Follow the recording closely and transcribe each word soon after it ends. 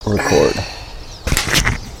Record.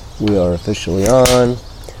 We are officially on.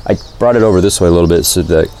 I brought it over this way a little bit so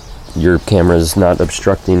that your camera is not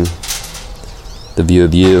obstructing the view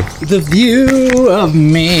of you. The view of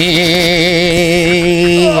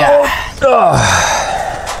me.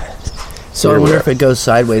 So I wonder if it goes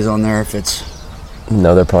sideways on there, if it's...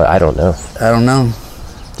 No, they're probably... I don't know. I don't know.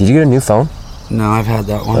 Did you get a new phone? No, I've had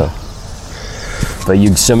that one. Oh. But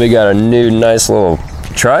somebody got a new nice little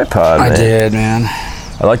tripod, man. I did, man.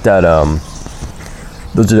 I like that,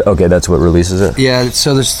 okay, that's what releases it? Yeah,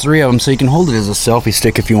 so there's 3 of them, so you can hold it as a selfie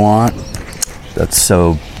stick if you want. That's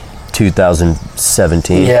so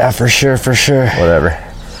 2017. Yeah, for sure. Whatever.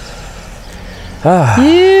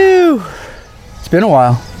 Ew. It's been a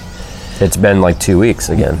while. It's been like 2 weeks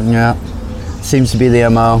again. Yeah. Seems to be the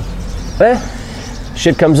MO.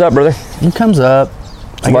 Shit comes up, brother. It comes up.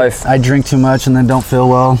 It's life. I drink too much and then don't feel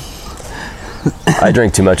well. I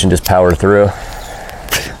drink too much and just power through.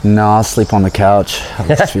 No, I'll sleep on the couch. I'll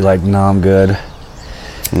just be like, no, I'm good.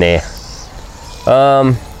 Nah.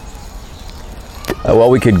 Well,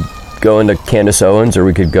 we could go into Candace Owens, or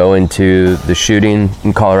we could go into the shooting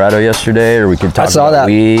in Colorado yesterday, or we could talk about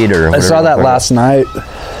weed, or whatever. I saw that last night.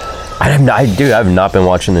 I have not been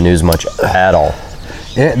watching the news much at all.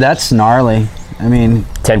 That's gnarly. I mean...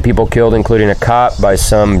 10 people killed, including a cop, by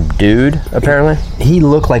some dude, apparently. He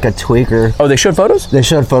looked like a tweaker. Oh, they showed photos? They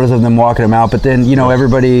showed photos of them walking him out, but then,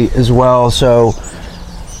 everybody as well, so...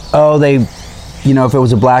 if it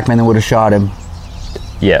was a black man, they would have shot him.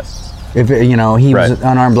 Yeah. If, he was an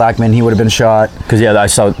unarmed black man, he would have been shot. Because, I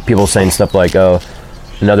saw people saying stuff like,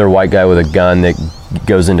 another white guy with a gun that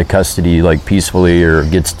goes into custody, like, peacefully, or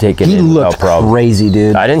gets taken in without problem. He looked crazy,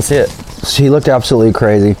 dude. I didn't see it. He looked absolutely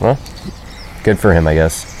crazy. Well, good for him, I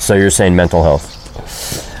guess. So you're saying mental health?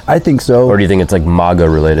 I think so. Or do you think it's like MAGA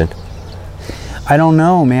related? I don't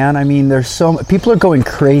know, man. I mean, people are going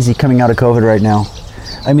crazy coming out of COVID right now.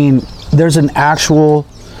 I mean, there's an actual,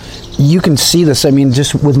 you can see this. I mean,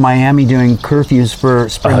 just with Miami doing curfews for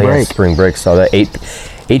spring break. Yeah, spring break. Saw that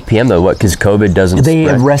 8 p.m. though. What? Because COVID doesn't. They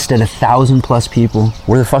arrested 1,000+ people.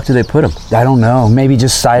 Where the fuck did they put them? I don't know. Maybe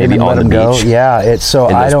just cited them and let them go. Yeah, it's so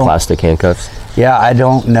in those plastic handcuffs. Yeah, I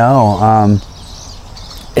don't know.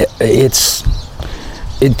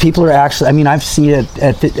 People are actually. I mean, I've seen it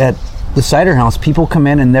at the cider house. People come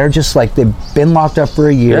in and they're just like, they've been locked up for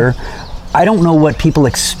a year. Yeah. I don't know what people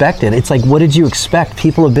expected. It's like, what did you expect?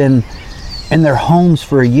 People have been in their homes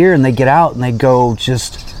for a year and they get out and they go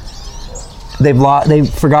just. They've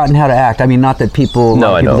forgotten how to act. I mean, not that people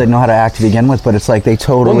didn't know how to act to begin with, but it's like they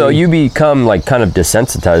totally... Well, no, you become like kind of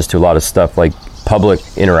desensitized to a lot of stuff, like public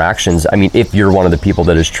interactions. I mean, if you're one of the people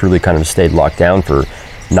that has truly kind of stayed locked down for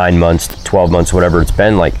 9 months, 12 months, whatever it's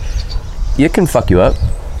been, like, it can fuck you up.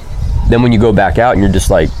 Then when you go back out and you're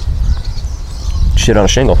just like, shit on a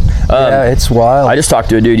shingle. Yeah, it's wild. I just talked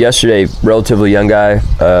to a dude yesterday, relatively young guy,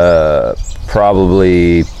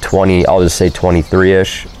 probably 20, I'll just say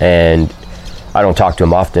 23-ish, and I don't talk to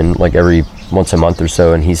him often, like every once a month or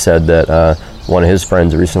so, and he said that one of his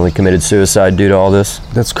friends recently committed suicide due to all this.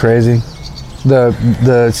 That's crazy. The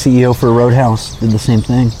CEO for Roadhouse did the same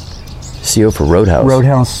thing. CEO for Roadhouse?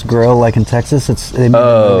 Roadhouse Grill, like in Texas. They made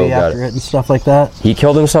a movie after it and stuff like that. He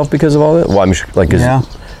killed himself because of all that? Well, I'm sure, like, yeah.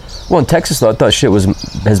 Well, in Texas, though, I thought shit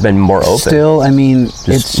has been more open. Still, I mean,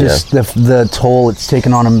 it's just the toll it's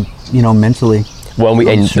taken on him, mentally. Well,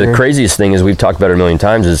 the craziest thing is, we've talked about it a million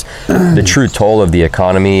times, is the true toll of the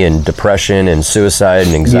economy and depression and suicide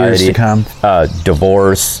and anxiety. Years to come.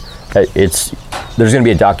 Divorce. There's going to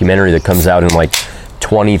be a documentary that comes out in like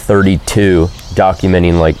 2032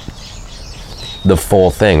 documenting like the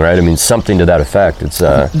full thing, right? I mean, something to that effect. It's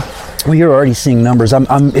well, you're already seeing numbers. I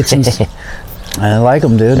like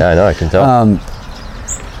them, dude. Yeah, I know. I can tell.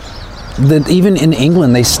 Even in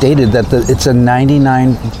England, they stated that it's a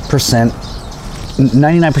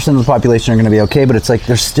 99% of the population are going to be okay, but it's like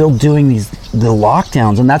they're still doing the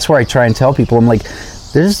lockdowns, and that's where I try and tell people, I'm like,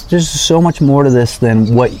 there's so much more to this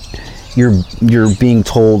than what you're being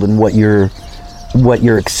told and what you're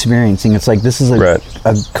experiencing. It's like, this is a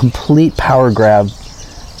complete power grab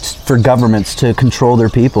for governments to control their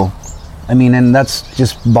people. I mean, and that's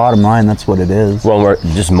just bottom line. That's what it is. Well, we're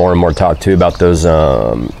just more and more talk too about those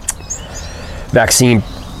vaccine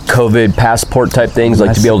COVID passport type things,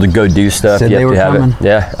 like to be able to go do stuff. You have to have it.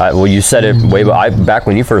 Yeah. Well, you said it way back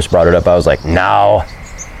when you first brought it up. I was like, no.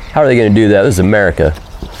 How are they going to do that? This is America.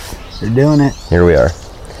 They're doing it. Here we are.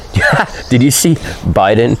 Did you see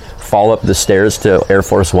Biden fall up the stairs to Air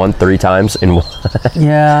Force One 3 times?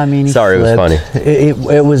 Yeah, I mean, sorry, it was funny.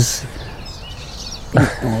 It was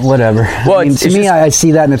whatever. Well, I mean, to me, I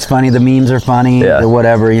see that and it's funny. The memes are funny or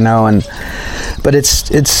whatever, and But it's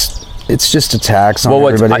just attacks on Well,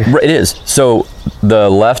 everybody. it is. So the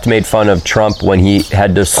left made fun of Trump when he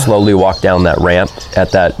had to slowly walk down that ramp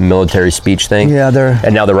at that military speech thing. Yeah,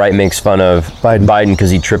 and now the right makes fun of Biden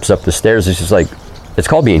because he trips up the stairs. It's just like, it's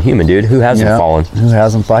called being human, dude. Who hasn't fallen? Who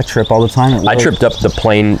hasn't? I trip all the time. I tripped up the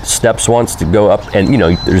plane steps once to go up, and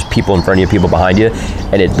there's people in front of you, people behind you,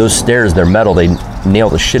 and those stairs, they're metal. They nail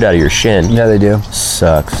the shit out of your shin. Yeah, they do.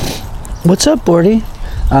 Sucks. What's up, Bordy?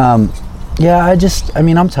 Yeah,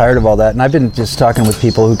 I'm tired of all that. And I've been just talking with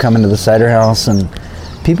people who come into the cider house, and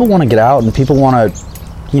people want to get out, and people want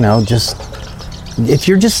to, just, if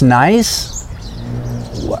you're just nice,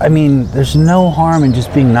 I mean, there's no harm in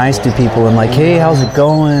just being nice to people and like, hey, how's it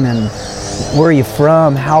going? And where are you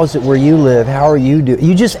from? How's it where you live? How are you doing?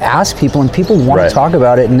 You just ask people, and people want to talk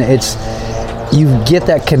about it, and you get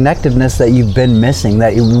that connectiveness that you've been missing,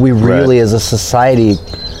 that we really as a society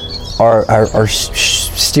are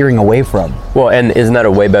steering away from. Well, and isn't that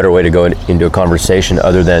a way better way to go into a conversation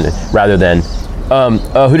rather than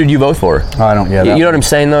who did you vote for? Oh, I don't. Yeah, you know what I'm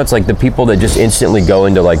saying though? It's like the people that just instantly go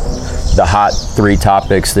into like the hot 3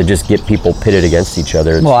 topics that just get people pitted against each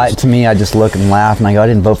other. To me, I just look and laugh and I go, I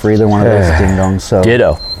didn't vote for either one of those ding dongs. So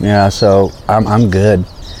ditto. Yeah, so I'm good.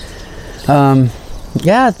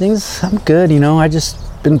 Yeah, I'm good. I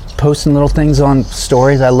just been posting little things on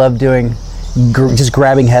stories. I love doing. Just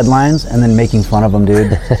grabbing headlines and then making fun of them,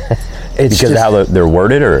 dude. It's because of how they're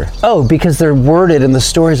worded, or? Oh, because they're worded and the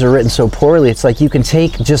stories are written so poorly. It's like you can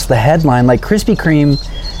take just the headline, like Krispy Kreme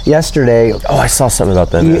yesterday. Oh, I saw something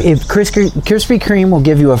about that. If Krispy Kreme will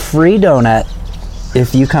give you a free donut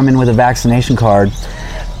if you come in with a vaccination card.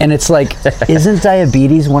 And it's like, isn't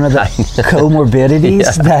diabetes one of the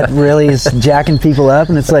comorbidities that really is jacking people up?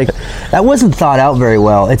 And it's like, that wasn't thought out very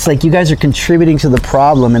well. It's like you guys are contributing to the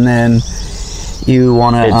problem, and then you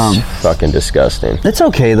want to. It's fucking disgusting. It's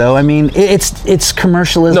okay though. I mean, it's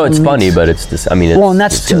commercialism. No, it's funny, but it's just. I mean, and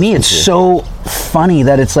that's to me, it's so funny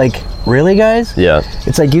that it's like, really, guys? Yeah.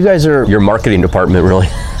 It's like you guys are. Your marketing department really.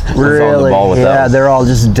 Really, on the ball with that one. They're all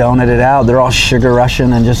just donuted out. They're all sugar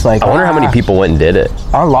rushing and just like. I wonder how many people went and did it.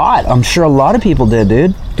 A lot. I'm sure a lot of people did,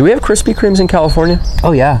 dude. Do we have Krispy Kremes in California?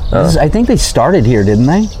 Oh yeah. I think they started here, didn't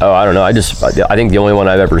they? Oh, I don't know. I think the only one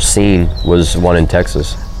I've ever seen was one in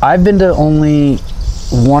Texas. I've been to only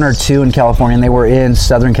 1 or 2 in California, and they were in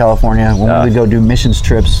Southern California when we would go do missions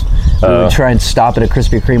trips. We would try and stop at a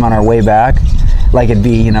Krispy Kreme on our way back. Like it'd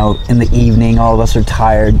be, in the evening, all of us are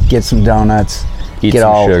tired, get some donuts. Eat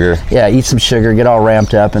some sugar. Yeah, eat some sugar, get all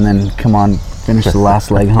ramped up, and then come on, finish the last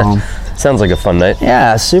leg home. Sounds like a fun night.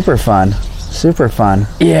 Yeah, super fun. Super fun.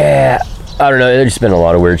 Yeah, I don't know. There's been a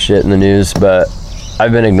lot of weird shit in the news, but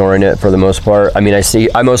I've been ignoring it for the most part. I mean,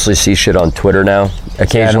 I mostly see shit on Twitter now.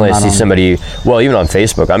 Occasionally I see somebody, well, even on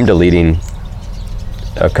Facebook, I'm deleting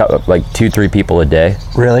a couple, like 2-3 people a day.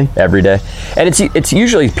 Really? Every day. And it's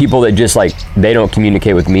usually people that just like, they don't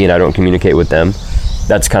communicate with me and I don't communicate with them.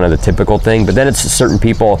 That's kind of the typical thing. But then it's certain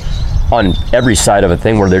people on every side of a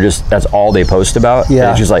thing where that's all they post about. Yeah.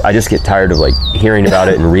 And it's just like, I just get tired of like hearing about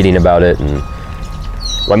it and reading about it. And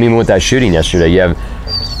I mean, with that shooting yesterday, you have,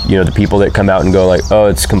 the people that come out and go like, oh,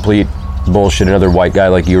 it's complete bullshit. Another white guy,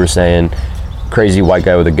 like you were saying, crazy white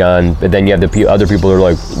guy with a gun. But then you have the other people that are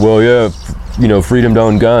like, well, yeah, freedom to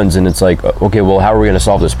own guns. And it's like, okay, well, how are we going to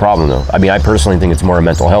solve this problem though? I mean, I personally think it's more a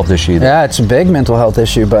mental health issue. Yeah, it's a big mental health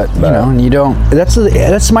issue, but and you don't,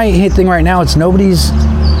 that's my thing right now. It's nobody's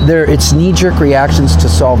there. It's knee-jerk reactions to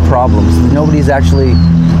solve problems. Nobody's actually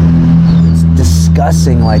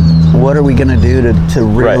discussing like, what are we going to do to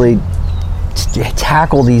really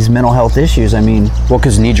tackle these mental health issues. I mean, well,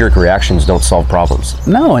 because knee-jerk reactions don't solve problems.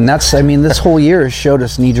 No, and this whole year has showed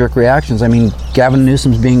us knee-jerk reactions. I mean, Gavin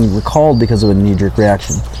Newsom's being recalled because of a knee-jerk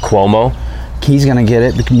reaction. Cuomo, he's gonna get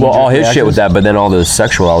it. Well, all his shit with that, but then all those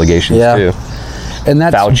sexual allegations too. And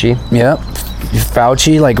that's Fauci. Yep,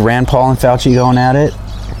 Fauci, like Rand Paul and Fauci going at it,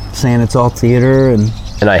 saying it's all theater,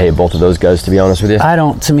 and I hate both of those guys, to be honest with you.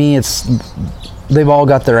 To me, they've all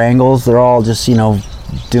got their angles. They're all just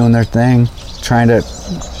doing their thing, trying to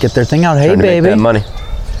get their thing out. Hey, baby. Make that money.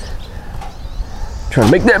 Trying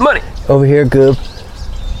to make that money. Over here, Goob.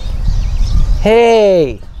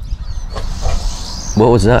 Hey. What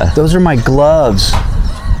was that? Those are my gloves.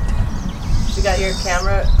 You got your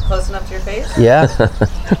camera close enough to your face? Yeah.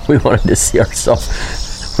 We wanted to see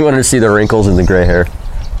ourselves. We wanted to see the wrinkles and the gray hair.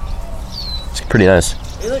 It's pretty nice.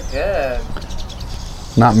 You look good.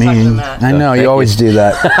 Not me. I know, you always do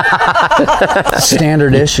that.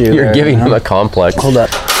 Standard issue. You're giving him a complex. Hold up.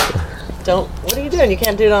 What are you doing? You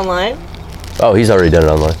can't do it online? Oh, he's already done it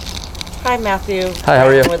online. Hi, Matthew. Hi, how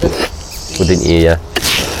are you? With an E, yeah.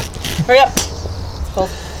 Hurry up. Cool.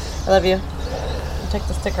 I love you. take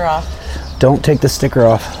the sticker off. Don't take the sticker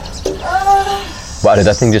off. Wow, did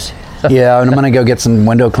that thing just... Yeah, and I'm gonna go get some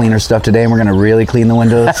window cleaner stuff today, and we're gonna really clean the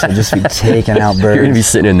windows. So just be taking out birds. You're going to be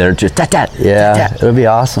sitting in there just... Yeah, it would be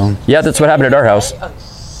awesome. Yeah, that's what happened at our house.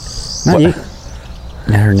 No,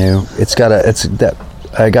 never knew.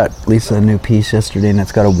 I got Lisa a new piece yesterday, and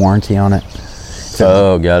it's got a warranty on it.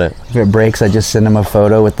 Oh, got it. If it breaks, I just send them a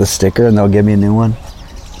photo with the sticker, and they'll give me a new one.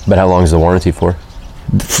 But how long is the warranty for?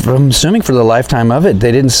 I'm assuming for the lifetime of it.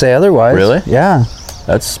 They didn't say otherwise. Really? Yeah.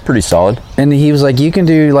 That's pretty solid. And he was like, you can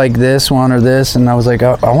do like this one or this, and I was like,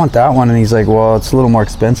 I want that one. And he's like, well, it's a little more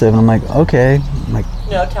expensive. And I'm like, okay. I'm like,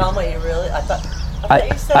 No, tell them what you really. I thought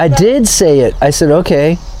you said I that. did say it. I said,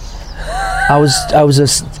 okay. I was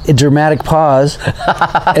a dramatic pause,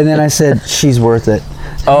 and then I said, she's worth it.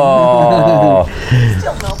 Oh,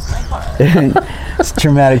 Still melts my heart. It's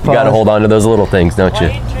dramatic pause. you got to hold on to those little things, don't Why you?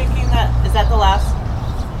 are you drinking that? Is that the last?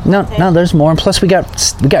 No, there's more. And plus, we got.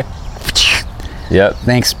 Yep.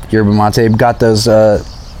 Thanks, Yerba Mate. Got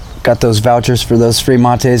those vouchers for those free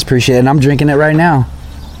mates. Appreciate it. And I'm drinking it right now.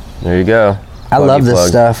 There you go. I love this plug.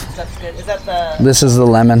 stuff. That's good. Is that the? This is the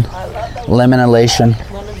lemon. I love that. Lemon elation.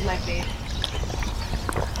 Lemon's my favorite.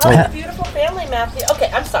 Oh, a beautiful family, Matthew.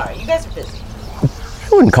 Okay, I'm sorry. You guys are busy. I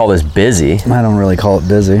wouldn't call this busy. I don't really call it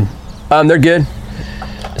busy. They're good.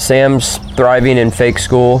 Sam's thriving in fake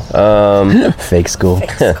school. Fake school.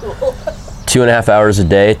 Cool. 2.5 hours a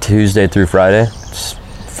day, Tuesday through Friday. It's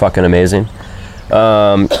fucking amazing.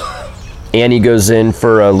 Annie goes in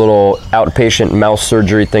for a little outpatient mouth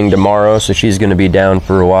surgery thing tomorrow, so she's going to be down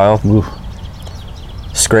for a while. Ooh.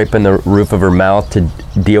 Scraping the roof of her mouth to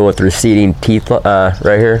deal with receding teeth right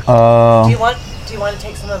here. Do you want to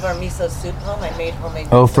take some of our miso soup home? I made homemade.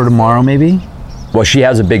 Oh, for tomorrow maybe? Well, she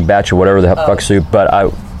has a big batch of whatever the fuck soup,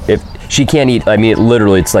 but if she can't eat, I mean,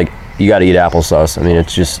 it's like you got to eat applesauce. I mean,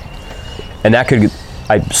 it's just, and that could,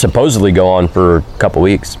 supposedly go on for a couple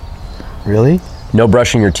weeks. Really? No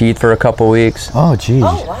brushing your teeth for a couple weeks. Oh, geez.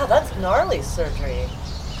 Oh wow, that's gnarly surgery.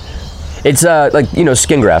 It's like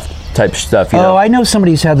skin graft type stuff. You know? I know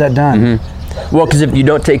somebody who's had that done. Well, because if you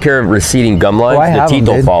don't take care of receding gum lines, I the have teeth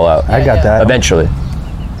them, will dude. fall out. I got that. Eventually.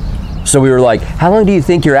 So we were like, how long do you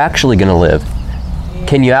think you're actually going to live?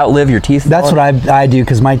 Can you outlive your teeth? That's falling? what I do,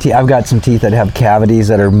 because my teeth, I've got some teeth that have cavities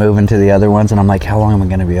that are moving to the other ones, and I'm like, how long am I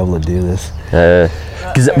going to be able to do this?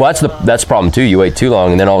 Because that's the problem too. You wait too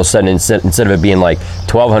long, and then all of a sudden, instead of it being like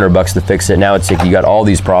 $1,200 to fix it, now it's like you got all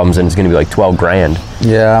these problems, and it's going to be like $12,000.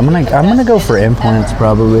 Yeah, I'm gonna go for implants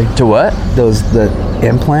probably. To what? The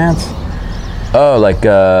implants? Oh, like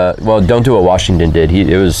well, don't do what Washington did.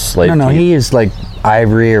 It was slave. No, teeth. he used like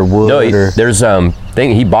ivory or wood. or there's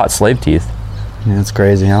he bought slave teeth. Yeah, that's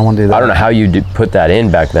crazy. I don't want to do that. I don't know how you put that in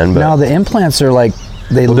back then, but No, the implants are like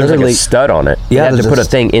there's like literally. a stud on it. Yeah, you have to there's put a a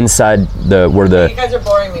thing inside where You the. guys are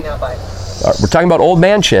boring me now, bye. We're talking about old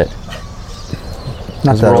man shit.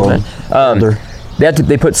 not that We're old old. man. Older.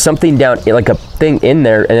 They put something down, like a thing in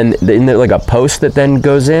there, and then in there, like a post that then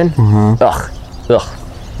goes in. Ugh.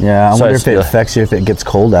 Yeah, I So wonder it's if it the- affects you if it gets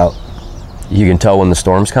cold out. You can tell when the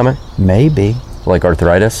storm's coming, Maybe. like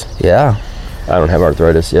arthritis. Yeah, I don't have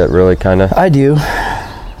arthritis yet, really, kind of. I do.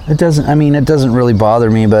 It doesn't really bother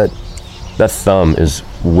me, but That thumb is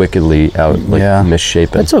wickedly out, like Yeah.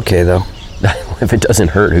 misshapen. it's okay though. If it doesn't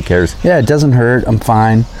hurt, who cares? Yeah, it doesn't hurt. I'm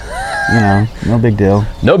fine. No big deal.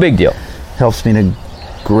 No big deal. Helps me to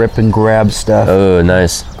grip and grab stuff. Oh,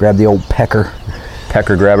 nice. Grab the old pecker.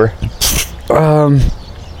 Pecker grabber.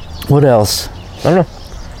 What else? I don't know.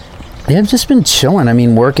 Yeah, I've just been chilling. I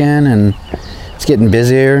mean, working, and it's getting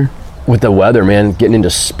busier. With the weather, man, getting into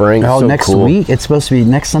spring. Oh, so next cool. week it's supposed to be.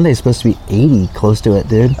 Next Sunday it's supposed to be 80, close to it,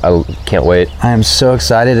 dude. I can't wait. I am so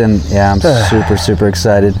excited, and yeah, I'm super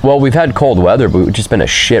excited. Well, we've had cold weather, but it's just been a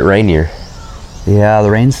shit rain year. Yeah, the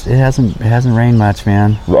rain's it hasn't rained much,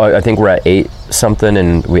 man. Well, I think we're at 8 something,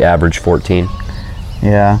 and we average 14.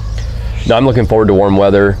 Yeah. No, I'm looking forward to warm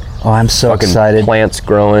weather. Oh, I'm so Fucking excited. plants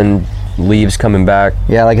growing, leaves coming back.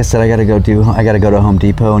 Yeah, like I said, I gotta go to Home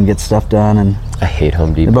Depot and get stuff done, and I hate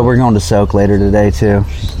Home Depot. but we're going to Soak later today too.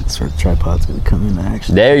 That's where the tripod's gonna come in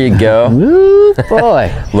action. There you go. Woo,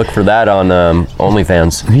 boy. Look for that on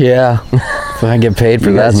OnlyFans. Yeah. If I get paid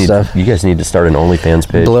for that stuff. You guys need to start an OnlyFans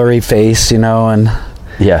page. Blurry face, and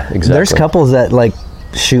Yeah, exactly. there's couples that like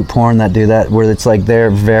shoot porn that do that, where it's like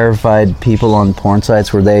they're verified people on porn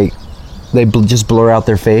sites where they just blur out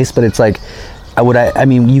their face, but it's like I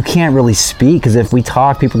mean, you can't really speak, because if we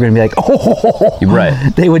talk, people are going to be like, oh,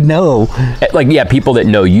 Right. they would know. Like, yeah, people that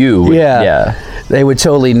know you. Yeah. Yeah. They would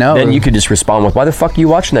totally know. Then you could just respond with, "Why the fuck are you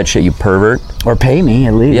watching that shit, you pervert?" or pay me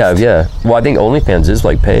at least. Yeah. Well, I think OnlyFans is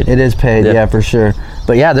like paid. It is paid, yeah, for sure.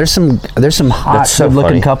 But yeah, there's some hot, That's so good-looking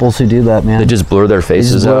funny. couples who do that, man. They just blur their They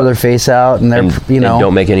faces just blow out their face out, and they're and, you know and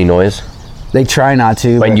don't make any noise. they try not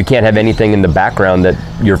to. And you can't have anything in the background that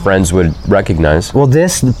your friends would recognize. Well,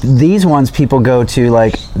 these ones people go to,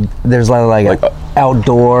 like, there's a lot of like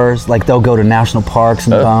outdoors, like they'll go to national parks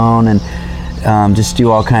and bone and just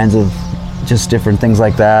do all kinds of just different things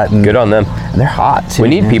like that. And Good on them. they're hot too. We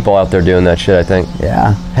need man. people out there doing that shit, I think.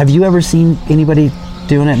 Yeah. Have you ever seen anybody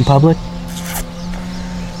doing it in public?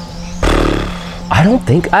 I don't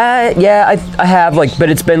think. I have, like, but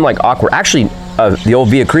it's been like awkward. Actually, the old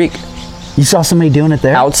Via Creek You saw somebody doing it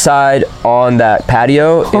there? outside on that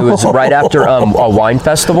patio. It was right after a wine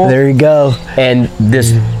festival. There you go. And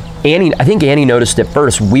this Annie, I think Annie noticed it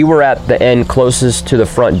first. We were at the end closest to the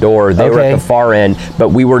front door. They were at Okay. the far end, but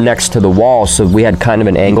we were next to the wall, so we had kind of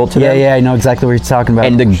an angle to them. Yeah, I know exactly what you're talking about.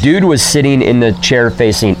 And the dude was sitting in the chair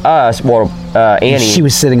facing us. Well, Annie. she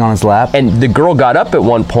was sitting on his lap. And the girl got up at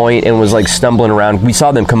one point and was like stumbling around. We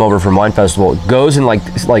saw them come over from Wine Festival. Goes and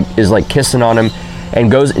is like kissing on him,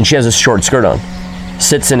 and goes, and she has a short skirt on.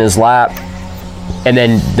 Sits in his lap, and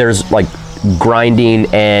then there's like grinding,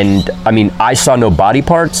 and I mean, I saw no body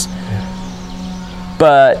parts,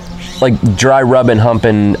 but like dry rubbing,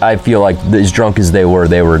 humping. I feel like as drunk as they were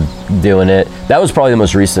doing it. That was probably the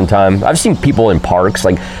most recent time. I've seen people in parks,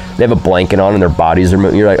 like they have a blanket on and their bodies are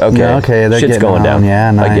moving. You're like, okay, Yeah, okay, they're shit's getting going on. down. Yeah,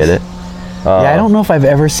 I nice. get it. Yeah, I don't know if I've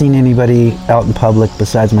ever seen anybody out in public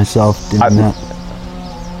besides myself doing that.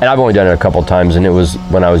 And I've only done it a couple times, and it was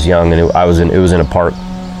when I was young, and it was in a park,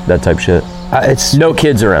 that type shit. It's No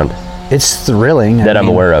kids around it's thrilling. that I'm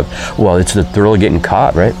aware of. Well, it's the thrill of getting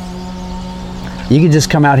caught, right? You could just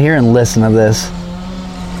come out here and listen to this.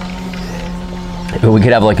 But we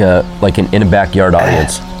could have like an in a backyard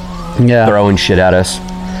audience Yeah. throwing shit at us.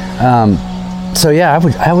 So yeah,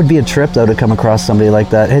 I would be a trip though to come across somebody like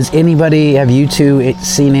that. Have you two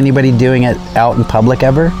seen anybody doing it out in public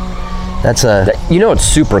ever? That's You know, it's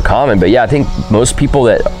super common, but yeah, I think most people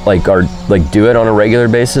that do it on a regular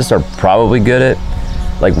basis are probably good at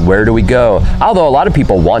like, where do we go? Although a lot of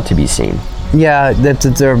people want to be seen. yeah, they're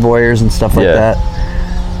voyeurs and stuff like Yeah.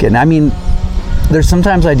 that. I mean, there's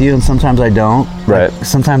sometimes I do and sometimes I don't. Right. Like,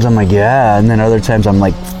 sometimes I'm like, yeah, and then other times I'm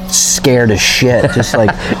like scared as shit. Just like,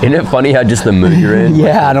 Isn't it funny how just the mood you're in?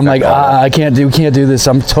 yeah, and I'm like, I can't do this.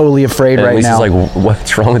 I'm totally afraid And right Lisa's now. like,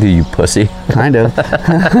 what's wrong with you pussy? Kind of.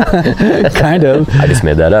 Kind of. I just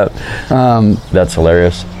made that up. That's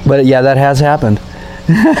hilarious. But yeah, that has happened.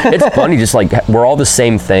 It's funny, just like we're all the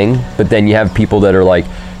same thing, but then you have people that are like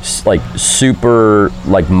super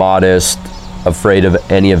like modest, afraid of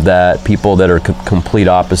any of that. People that are complete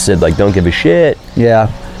opposite, like don't give a shit. Yeah.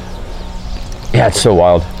 Yeah, it's so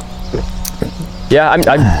wild. Yeah,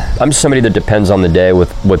 I'm somebody that depends on the day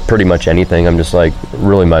with pretty much anything. I'm just like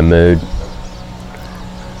really my mood.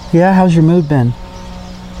 Yeah, how's your mood been?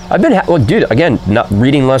 I've been well, dude. Again, not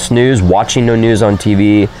reading less news, watching no news on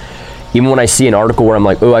TV. Even when I see an article where I'm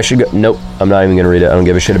like, oh, I should go. Nope, I'm not even gonna read it. I don't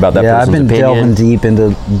give a shit about that Yeah, I've person's been opinion. delving deep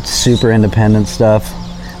into super independent stuff.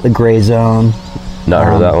 The Gray Zone. Not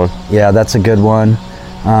heard of that one. Yeah, that's a good one.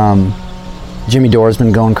 Jimmy Dore's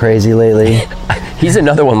been going crazy lately. He's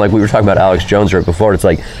another one, like we were talking about Alex Jones right before. It's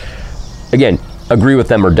like, again, agree with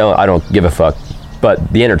them or don't. I don't give a fuck.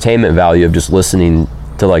 But the entertainment value of just listening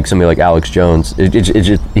to like somebody like Alex Jones, he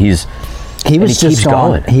He was keeps just on.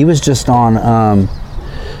 going. He was just on.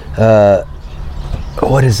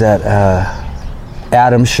 What is that?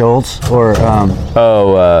 Adam Schultz or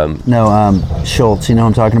Schultz. You know what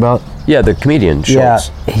I'm talking about? yeah, the comedian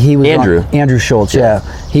Schultz. Yeah, he was Andrew. Andrew Schultz. Yeah,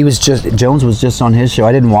 he was just. Jones was just on his show.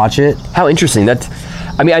 I didn't watch it. How interesting.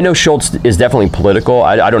 I mean, I know Schultz is definitely political.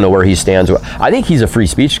 I don't know where he stands. I think he's a free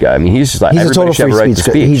speech guy. I mean, he's just like, He's a everybody total should have free a right to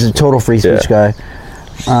speech guy. speech. He's a total free speech guy,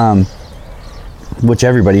 which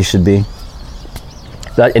everybody should be.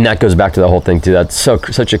 And that goes back to the whole thing too. That's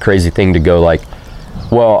such a crazy thing to go like,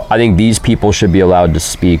 well, I think these people should be allowed to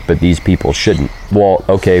speak, but these people shouldn't. Well,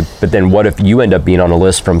 okay, but then what if you end up being on a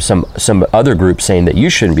list from some other group saying that you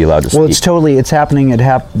shouldn't be allowed to speak? Well, it's happening.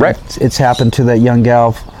 Right. It's happened to that young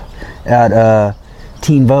gal at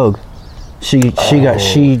Teen Vogue. She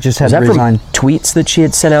just had Is to that from resign tweets that she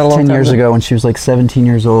had sent out a long 10 time years ago when she was like 17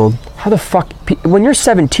 years old. How the fuck? When you're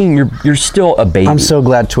 17, you're still a baby. I'm so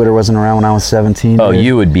glad Twitter wasn't around when I was 17. Oh, dude.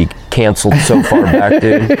 you would be canceled so far back,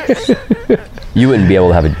 dude. You wouldn't be able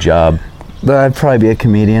to have a job. But I'd probably be a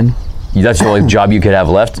comedian. That's the only job you could have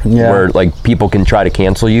left, Yeah. where like people can try to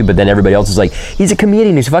cancel you, but then everybody else is like, he's a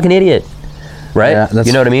comedian, he's a fucking idiot, right? Yeah,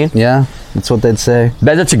 You know what I mean? Yeah. That's what they'd say.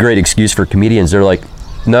 That's a great excuse for comedians. They're like,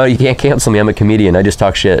 no, you can't cancel me. I'm a comedian. I just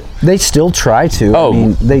talk shit. They still try to. Oh, I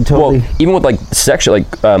mean, they totally. Well, even with like sexual,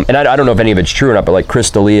 like, and I don't know if any of it's true or not, but like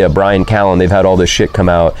Chris D'Elia, Brian Callen, they've had all this shit come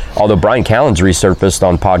out. Although Brian Callen's resurfaced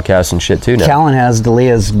on podcasts and shit too now. Callen has,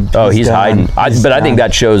 D'Elia's. Oh, he's hiding. But I think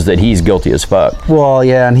that shows that he's guilty as fuck. Well,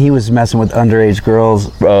 yeah, and he was messing with underage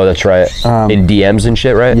girls. Oh, that's right. In DMs and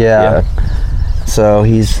shit, right? Yeah. So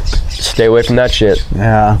he's. Stay away from that shit.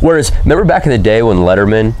 Yeah. Whereas, remember back in the day when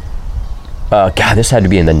Letterman. God, this had to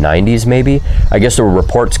be in the 90s maybe. I guess there were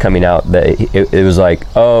reports coming out that it was like,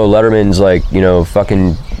 oh, Letterman's like, you know,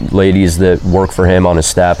 fucking ladies that work for him on his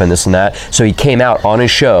staff and this and that. So he came out on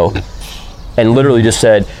his show and literally just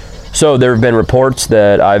said, so there have been reports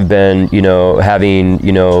that I've been, you know, having,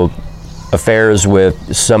 you know, affairs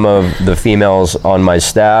with some of the females on my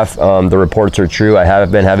staff. The reports are true. I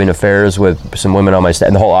have been having affairs with some women on my staff.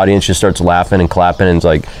 And the whole audience just starts laughing and clapping and is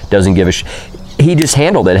like, doesn't give a shit. He just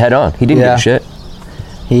handled it head on. He didn't give a shit.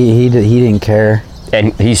 He didn't care.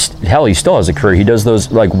 And he still has a career. He does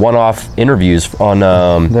those like one-off interviews on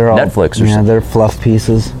Netflix or something. Yeah, they're fluff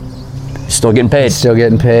pieces. Still getting paid. Still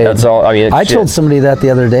getting paid. That's all. I mean, I told somebody that the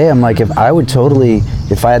other day. I'm like, if I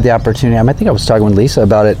had the opportunity, I think I was talking with Lisa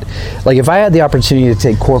about it. Like, if I had the opportunity to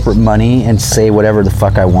take corporate money and say whatever the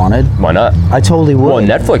fuck I wanted, why not? I totally would. Well,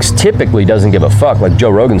 Netflix typically doesn't give a fuck. Like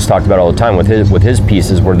Joe Rogan's talked about all the time with his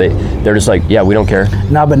pieces, where they're just like, yeah, we don't care.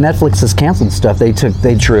 No, but Netflix has canceled stuff. They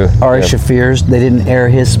True. Ari Shaffir's. They didn't air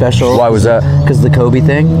his special. Why was that? Because the Kobe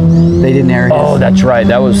thing. They didn't air his. Oh, that's right.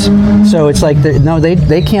 That was. So it's like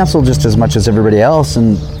they canceled just as much as everybody else,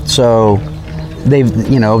 and so they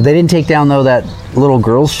didn't take down though that little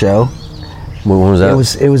girls show. What was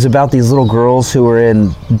that? It was about these little girls who were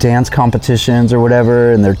in dance competitions or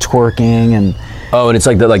whatever, and they're twerking and. Oh, and it's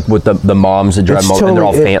like with the moms that drive them and they're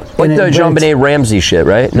all like the JonBenet Ramsey shit,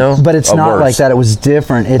 right? No, but it's not like that. It was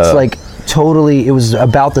different. It's like totally. It was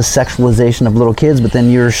about the sexualization of little kids, but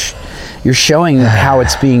then you're showing how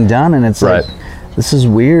it's being done, and it's like, this is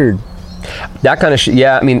weird. That kind of shit.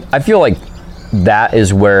 Yeah, I mean, I feel like that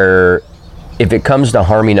is where, if it comes to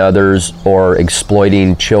harming others or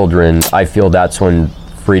exploiting children, I feel that's when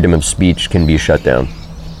freedom of speech can be shut down.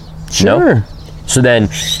 Sure. No? So then,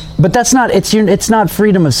 but that's not. It's not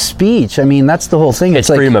freedom of speech. I mean, that's the whole thing. It's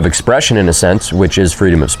freedom of expression in a sense, which is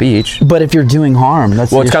freedom of speach. But if you're doing harm,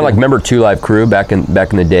 that's well. It's kind of like, remember 2 Live Crew back in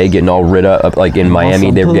the day, geting all rid of, like in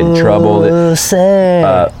Miami, they were getting in trouble.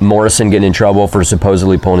 Morrison getting in trouble for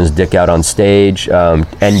supposedly pulling his dick out on stage.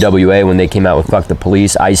 NWA when they came out with "Fuck the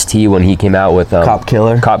Police." Ice-T when he came out with Cop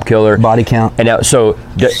Killer, Body Count. And now, so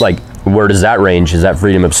like, where does that range? Is that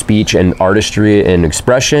freedom of speech and artistry and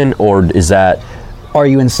expression, or is that? Are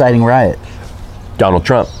you inciting riot? Donald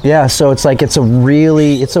Trump. Yeah, so it's like it's a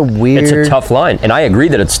weird. It's a tough line, and I agree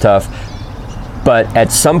that it's tough. But at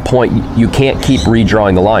some point, you can't keep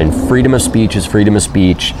redrawing the line. Freedom of speech is freedom of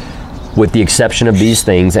speech, with the exception of these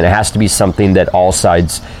things, and it has to be something that all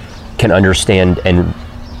sides can understand and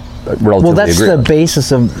relatively Well, that's agree. the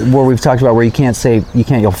basis of where we've talked about where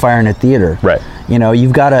you'll fire in a theater. Right. You know,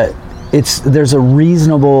 you've got to. There's a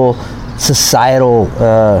reasonable societal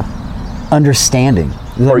understanding.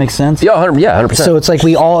 Does that make sense? Yeah, 100%. So it's like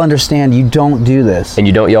we all understand you don't do this. And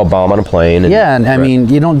you don't yell bomb on a plane. And I mean,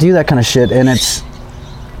 you don't do that kind of shit, and it's.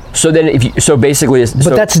 So then, basically,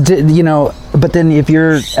 but then if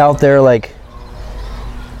you're out there like,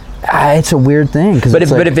 it's a weird thing. But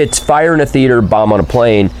if it's fire in a theater, bomb on a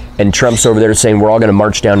plane, and Trump's over there saying we're all going to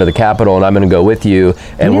march down to the Capitol, and I'm going to go with you,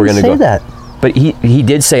 and we're going to go. Say that. But he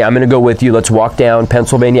did say I'm going to go with you. Let's walk down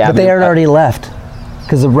Pennsylvania Avenue. But they had already left.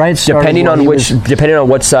 Because the riots started depending on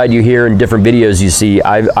what side you hear in different videos you see,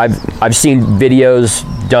 I've seen videos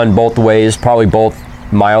done both ways, probably both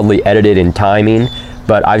mildly edited in timing,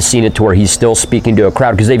 but I've seen it to where he's still speaking to a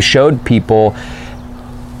crowd because they've showed people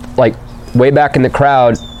like way back in the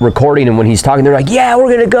crowd recording him when he's talking. They're like, yeah,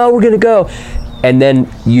 we're gonna go, and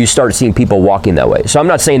then you start seeing people walking that way. So I'm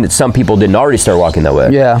not saying that some people didn't already start walking that way.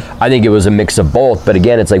 Yeah, I think it was a mix of both. But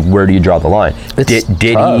again, it's like, where do you draw the line?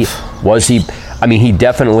 I mean, he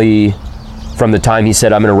definitely, from the time he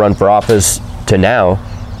said, I'm going to run for office to now,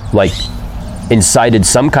 like, incited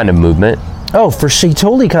some kind of movement. Oh, for sure. He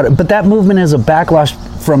totally cut it. But that movement is a backlash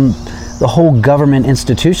from the whole government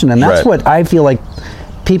institution. And that's what I feel like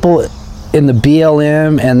people in the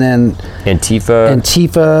BLM and then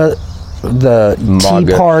Antifa, the MAGA.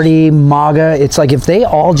 Tea Party, MAGA, it's like if they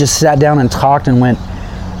all just sat down and talked and went,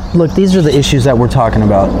 look, these are the issues that we're talking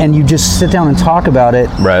about, and you just sit down and talk about it,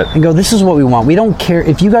 and go, this is what we want. We don't care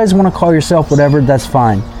if you guys want to call yourself whatever, that's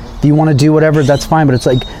fine. If you want to do whatever, that's fine. But it's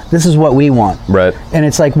like, this is what we want, right? And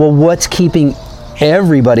it's like, well, what's keeping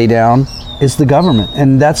everybody down? is the government.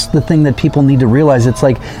 And that's the thing that people need to realize. It's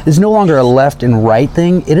like, it's no longer a left and right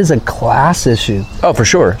thing. It is a class issue. Oh, for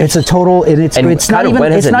sure. It's a total, and it's not even,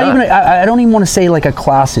 I don't even want to say like a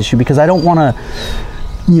class issue, because I don't want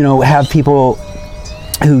to, you know, have people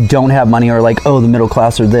who don't have money or like, oh, the middle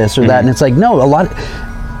class or this or that. And it's like, no,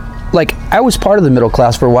 like I was part of the middle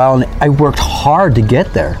class for a while, and I worked hard to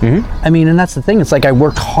get there. I mean, and that's the thing. It's like I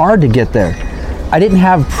worked hard to get there. I didn't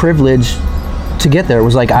have privilege to get there. It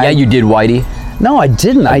was like, you did Whitey. No, I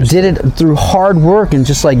didn't. I did it through hard work and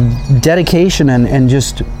just like dedication and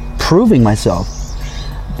just proving myself.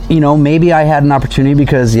 You know, maybe I had an opportunity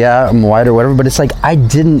because I'm white or whatever, but it's like I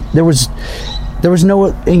didn't. There was no,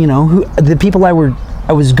 you know, the people I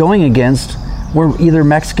was going against were either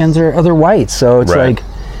Mexicans or other whites. So it's like,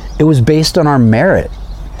 it was based on our merit.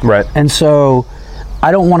 Right. And so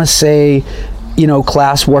I don't want to say, you know,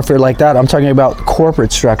 class warfare like that. I'm talking about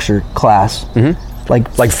corporate structure class.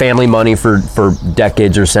 Like family money for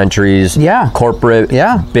decades or centuries. Yeah. Corporate.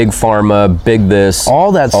 Yeah. Big pharma, big this.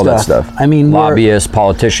 All that stuff. I mean, lobbyists,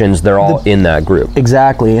 politicians, they're all in that group.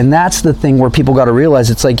 Exactly. And that's the thing where people got to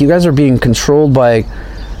realize, it's like you guys are being controlled by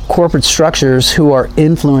corporate structures who are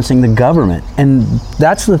influencing the government. And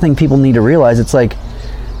that's the thing people need to realize. It's like,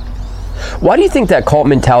 why do you think that cult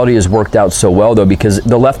mentality has worked out so well, though? Because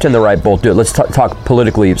the left and the right both do it. Let's talk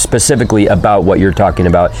politically, specifically about what you're talking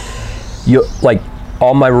about. You, like,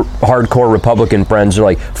 all my hardcore Republican friends are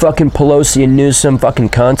like, fucking Pelosi and Newsom, fucking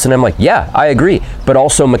cunts. And I'm like, yeah, I agree. But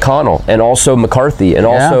also McConnell and also McCarthy and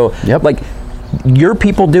also, like, your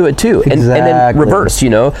people do it too. And then reverse,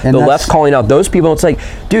 you know, and the left calling out those people. It's like,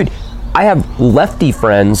 dude, I have lefty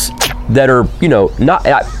friends that are, you know, not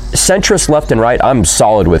centrist left and right. I'm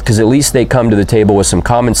solid with, because at least they come to the table with some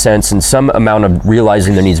common sense and some amount of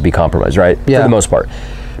realizing there needs to be compromise, right? For the most part.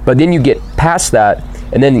 But then you get past that,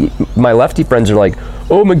 and then my lefty friends are like,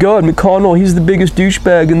 oh my God, McConnell, he's the biggest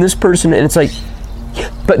douchebag, and this person, and it's like,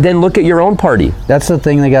 but then look at your own party. That's the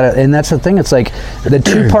thing and that's the thing. It's like the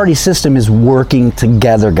two-party system is working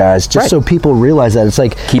together, guys. Just so people realize that. It's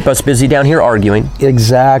like, keep us busy down here arguing.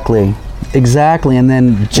 Exactly. And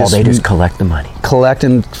then just they just collect the money.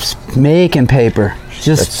 Collecting, making paper.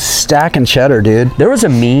 Just stacking cheddar, dude. There was a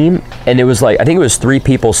meme, and it was like, I think it was 3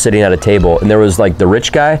 people sitting at a table, and there was like the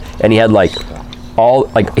rich guy, and he had like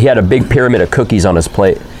he had a big pyramid of cookies on his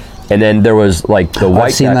plate. And then there was like the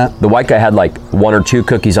white guy. The white guy had like 1 or 2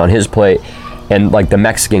 cookies on his plate, and like the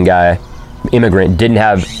Mexican guy, immigrant, didn't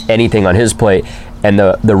have anything on his plate. And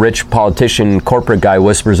the rich politician, corporate guy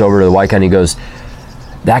whispers over to the white guy, and he goes,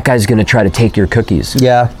 that guy's gonna try to take your cookies.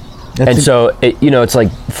 Yeah. So it's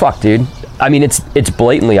like, fuck, dude. I mean, it's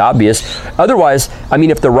blatantly obvious. Otherwise, I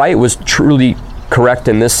mean, if the right was truly correct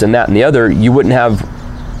in this and that and the other, you wouldn't have.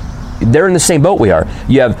 They're in the same boat we are.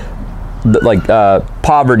 You have like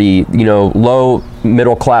poverty, you know, low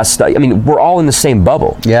middle class stuff. I mean, we're all in the same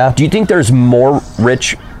bubble. Yeah. Do you think there's more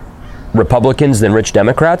rich Republicans than rich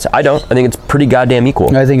Democrats? I don't. I think it's pretty goddamn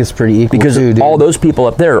equal. I think it's pretty equal because too, dude. All those people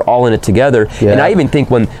up there are all in it together. Yeah. And I even think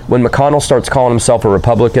when McConnell starts calling himself a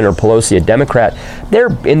Republican or Pelosi a Democrat, they're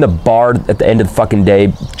in the bar at the end of the fucking day,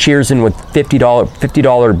 cheersing with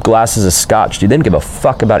 $50 glasses of scotch. Dude, they don't give a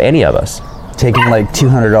fuck about any of us. Taking like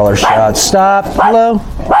 $200 shots. Stop. Hello.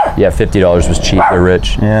 Yeah, $50 was cheap. They're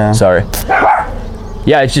rich. Yeah. Sorry.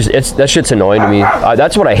 Yeah, that shit's annoying to me.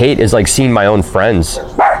 That's what I hate, is like seeing my own friends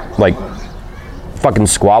like fucking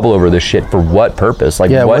squabble over this shit. For what purpose?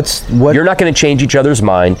 Like, what? You're not going to change each other's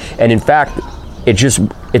mind, and in fact,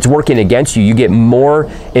 it's working against you. You get more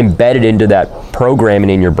embedded into that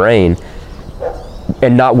programming in your brain,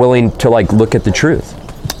 and not willing to like look at the truth.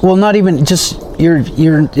 Well, not even just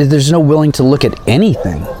there's no willing to look at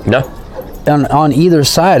anything. No. On either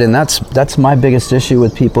side, and that's my biggest issue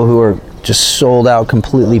with people who are just sold out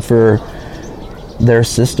completely for their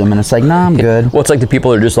system, and it's like, nah, I'm good. Well, it's like the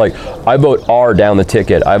people that are just like, I vote R down the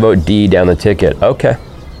ticket, I vote D down the ticket. Okay.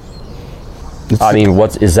 I mean,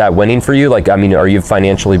 is that winning for you? Like, I mean, are you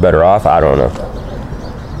financially better off? I don't know.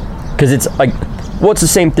 Because it's like, well, it's the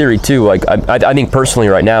same theory too. Like, I think personally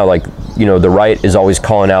right now, like, you know, the right is always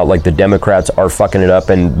calling out like the Democrats are fucking it up,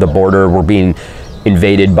 and the border, we're being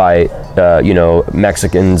invaded by you know,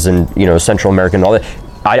 Mexicans and, you know, Central American and all that.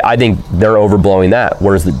 I think they're overblowing that.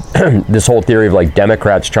 Whereas this whole theory of like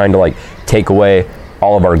Democrats trying to like take away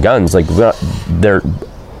all of our guns, like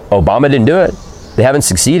Obama didn't do it. They haven't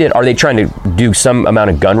succeeded. Are they trying to do some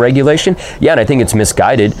amount of gun regulation? Yeah, and I think it's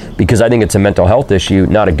misguided, because I think it's a mental health issue,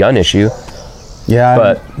 not a gun issue. Yeah,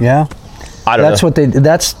 but yeah, I don't know.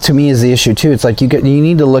 That's to me is the issue too. It's like you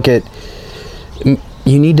need to look at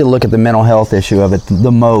the mental health issue of it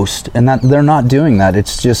the most, and that they're not doing that.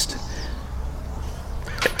 It's just,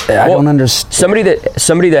 I don't understand.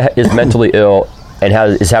 Somebody that is mentally ill and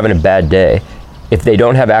is having a bad day, if they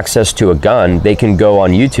don't have access to a gun, they can go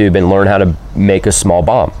on YouTube and learn how to make a small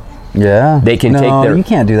bomb. Yeah. They can take their... you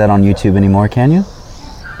can't do that on YouTube anymore, can you?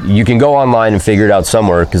 You can go online and figure it out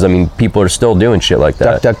somewhere, because I mean, people are still doing shit like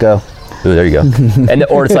that. DuckDuckGo. Ooh, there you go.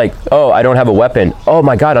 Or it's like, oh, I don't have a weapon. Oh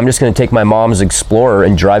my God, I'm just going to take my mom's Explorer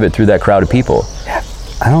and drive it through that crowd of people.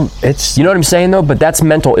 It's... You know what I'm saying though? But that's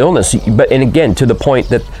mental illness. And again, to the point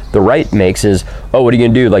that the right makes is, oh, what are you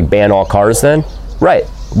going to do? Like ban all cars then? Right.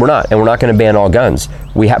 We're not. And we're not going to ban all guns.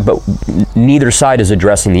 But neither side is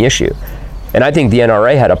addressing the issue. And I think the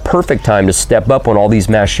NRA had a perfect time to step up when all these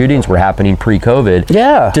mass shootings were happening pre-COVID.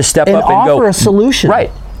 Yeah. To step up and go... offer a solution.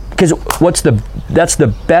 Right. Because that's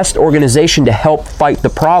the best organization to help fight the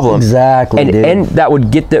problem. Exactly, dude. And that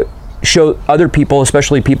would show other people,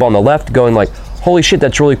 especially people on the left, going like, holy shit,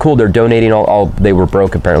 that's really cool. They're donating all they were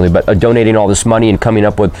broke apparently, but donating all this money and coming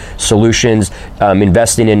up with solutions,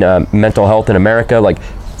 investing in mental health in America. Like,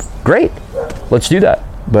 great, let's do that.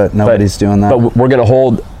 But nobody's doing that. But we're going to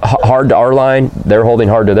hold hard to our line. They're holding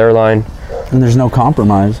hard to their line. And there's no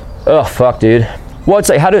compromise. Oh, fuck, dude. Well, it's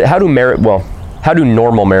like, how do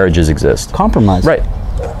normal marriages exist? Compromise. Right.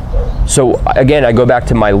 So again, I go back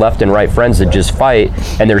to my left and right friends that just fight,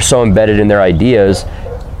 and they're so embedded in their ideas.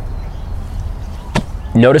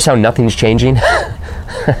 Notice how nothing's changing?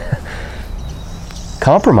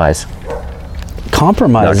 Compromise.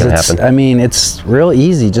 Compromise. Not gonna happen. I mean, it's real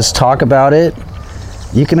easy. Just talk about it.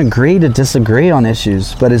 You can agree to disagree on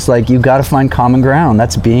issues, but it's like, you've got to find common ground.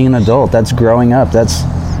 That's being an adult. That's growing up.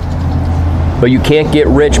 But you can't get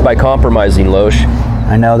rich by compromising, Loesch.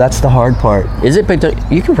 I know, that's the hard part. Is it? But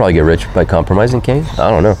you can probably get rich by compromising, can't you? I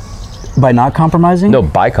don't know. By not compromising? No,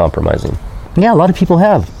 by compromising. Yeah, a lot of people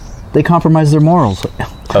have. They compromise their morals.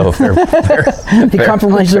 Oh, fair. They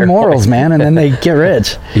compromise their morals, man, and then they get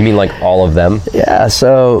rich. You mean like all of them? Yeah,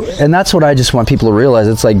 so, and that's what I just want people to realize.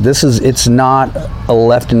 It's like, it's not a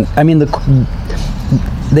left and, I mean,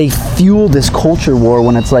 they fuel this culture war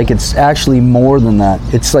when it's like, it's actually more than that.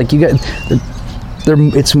 It's like,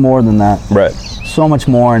 it's more than that. Right. So much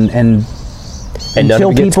more, and none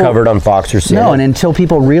of it gets covered on Fox or CNN. No, and until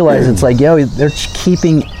people realize it's like, yo, they're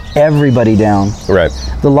keeping everybody down. Right.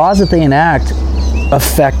 The laws that they enact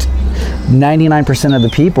affect 99% of the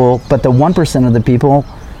people, but the 1% of the people,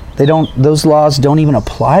 those laws don't even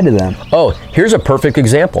apply to them. Oh, here's a perfect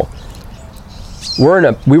example. We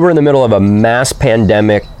were in the middle of a mass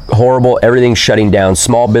pandemic, horrible, everything shutting down,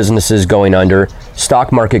 small businesses going under,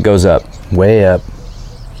 stock market goes up. Way up.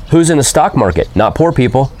 Who's in the stock market? Not poor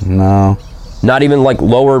people. No. Not even like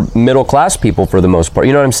lower middle class people for the most part.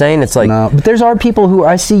 You know what I'm saying? It's like... No, but there's people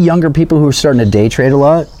I see younger people who are starting to day trade a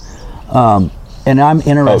lot. And I'm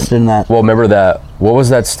interested in that. Well, remember that, what was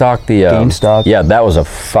that stock? The GameStop. Yeah, that was a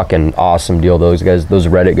fucking awesome deal those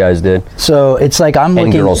Reddit guys did. So it's like I'm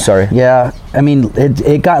looking... And girls, sorry. Yeah, I mean,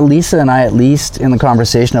 it got Lisa and I at least in the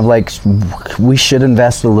conversation of like, we should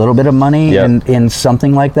invest a little bit of money in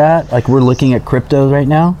something like that. Like, we're looking at crypto right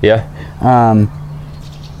now. Yeah.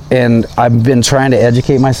 And I've been trying to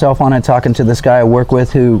educate myself on it, talking to this guy I work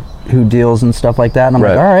with who deals and stuff like that. And I'm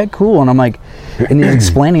like, all right, cool. And I'm like, and he's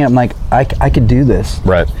explaining it. I'm like, I could do this.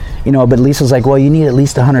 Right. You know, but Lisa's like, well, you need at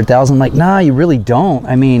least 100,000. I'm like, nah, you really don't.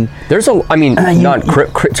 I mean,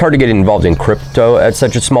 it's hard to get involved in crypto at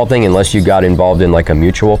such a small thing unless you got involved in like a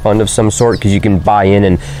mutual fund of some sort, because you can buy in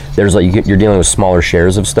and there's like, you're dealing with smaller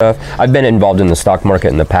shares of stuff. I've been involved in the stock market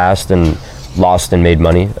in the past and lost and made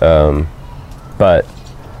money. But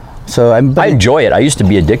so I enjoy it. I used to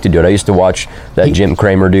be addicted to it. I used to watch that Jim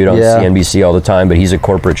Cramer dude on CNBC all the time, but he's a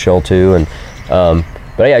corporate shill too. And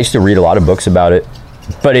but yeah, I used to read a lot of books about it.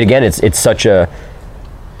 But again, it's such a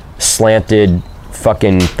slanted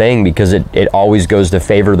fucking thing because it always goes to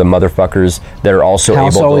favor the motherfuckers that are also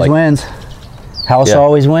House able to always like... wins. House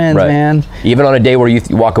always wins, right. Man. Even on a day where you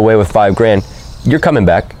walk away with $5,000, you're coming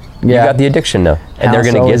back. Yeah. You got the addiction now. And House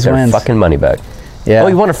they're going to get their fucking money back. Yeah. Oh,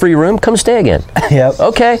 you want a free room? Come stay again. Yep.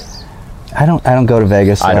 Okay. I don't go to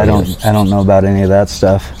Vegas, so I don't know about any of that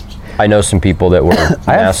stuff. I know some people that were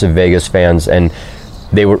massive Vegas fans, and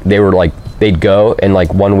they were like, they'd go and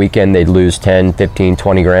like one weekend they'd lose 10, 15,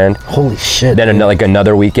 20 grand. Holy shit. Then like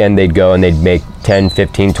another weekend they'd go and they'd make 10,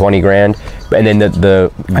 15, 20 grand. And then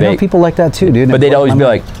I know people like that too, dude. But they'd always be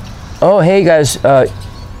like, oh, hey guys,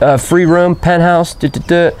 free room, penthouse,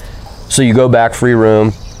 So you go back, free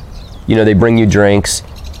room, you know, they bring you drinks,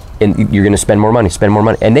 and you're going to spend more money.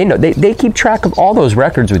 And they know, they keep track of all those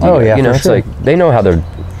records with you. Oh, yeah, you know, for it's sure. like, they know how they're,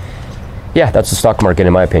 that's the stock market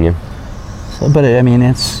in my opinion. but I mean,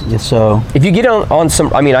 it's so. If you get on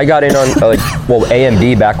some, I mean, I got in on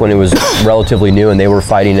AMD back when it was relatively new, and they were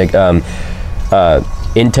fighting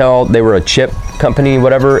Intel. They were a chip company,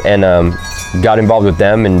 whatever, and got involved with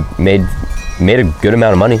them and made a good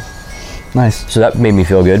amount of money. Nice. So that made me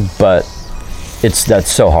feel good, but that's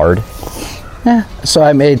so hard. Yeah. So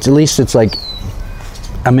I made, at least it's like,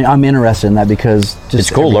 I mean, I'm interested in that because just it's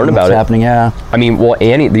cool. Learn about it. Happening, yeah. I mean, well,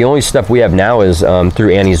 Annie, the only stuff we have now is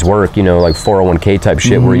through Annie's work, you know, like 401k type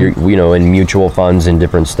shit, where you're, you know, in mutual funds and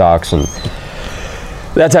different stocks and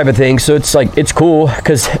that type of thing. So it's like, it's cool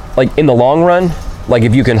because like in the long run, like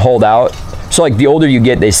if you can hold out, so like the older you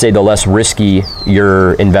get, they say the less risky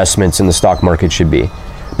your investments in the stock market should be.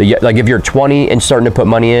 Like if you're 20 and starting to put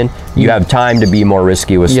money in, you have time to be more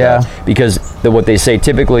risky with stuff. Because what they say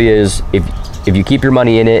typically is if you keep your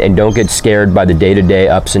money in it and don't get scared by the day-to-day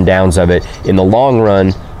ups and downs of it, in the long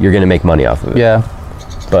run, you're going to make money off of it. Yeah.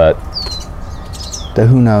 But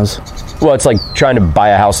who knows? Well, it's like trying to buy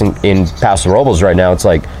a house in Paso Robles right now. It's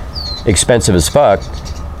like expensive as fuck.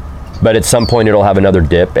 But at some point, it'll have another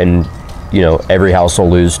dip, and you know every house will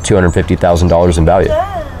lose $250,000 in value.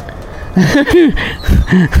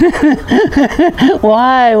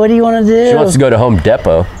 Why? What do you want to do? She wants to go to Home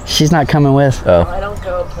Depot. She's not coming with. Oh. I don't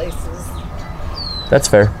go places. That's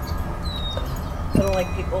fair. I don't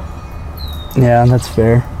like people. Yeah, that's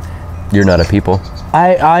fair. You're not a people.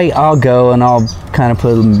 I'll go and I'll kind of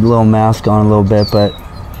put a little mask on a little bit, but.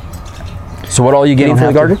 So what all are you getting for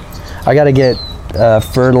the garden? I got to get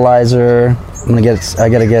fertilizer. I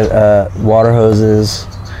got to get water hoses.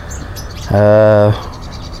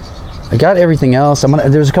 I got everything else.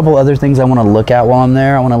 There's a couple other things I want to look at while I'm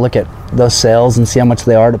there. I want to look at those sales and see how much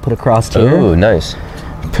they are to put across here. Oh, nice.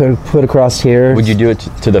 Put across here. Would you do it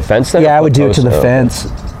to the fence then? Yeah, I would do it to the fence,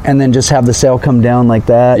 and then just have the sale come down like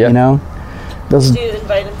that. Yep. You know. Did you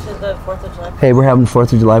invite him to the 4th of July? Hey, we're having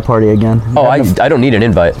 4th of July party again. Oh, I don't need an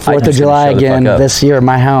invite. 4th of July again this year at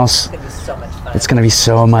my house. It's going to be so much fun. It's going to be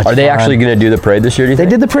so much fun. Are they actually going to do the parade this year, do you They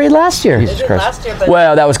think? did the parade last year. Jesus They did Christ. last year, but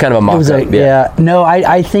Well, that was kind of a It was mock-up. yeah. No,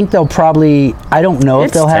 I think they'll probably, I don't know if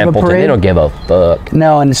It's they'll have a Templeton. parade. They don't give a fuck.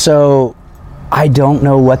 No, and so I don't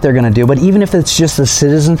know what they're going to do. But even if it's just a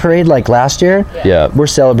citizen parade like last year, Yeah. we're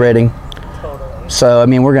celebrating. totally. So, I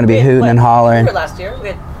mean, we're going to be We had, hooting and hollering. We were last year. We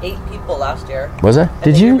had 8 people last year. Was that? And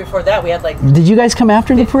Did the year you? Before that, we had like Did you guys come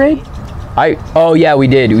after the parade? Oh yeah, we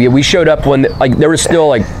did. We showed up when like there was still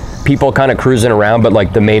like people kind of cruising around, but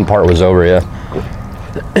like the main part was over. Yeah.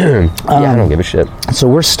 Yeah, I don't give a shit. So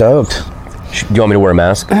we're stoked. Do you want me to wear a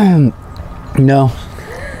mask? No.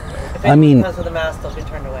 if I mean- anyone comes with a mask, they'll be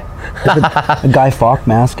turned away. A Guy Fawkes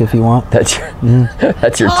mask if you want. That's your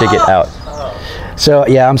that's your ticket out. So,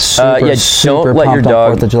 yeah, I'm super, Yeah, super don't let your pumped on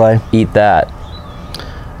dog 4th of July. eat that.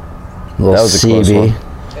 Little That was a close CB. one.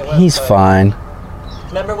 It was He's fun. fine.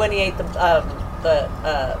 Remember when he ate the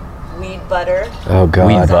weed butter? Oh, God.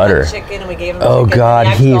 Weed Some butter. chicken, and we gave him Oh, chicken, God,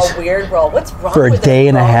 and he acted he's- all weird. We're all, what's wrong For a with day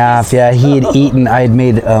him, and a bro? half, yeah, he had eaten. I had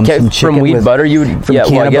made Okay, some chicken from weed with, butter, you would from yeah,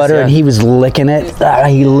 can well, I of guess, butter, yeah. and he was licking it.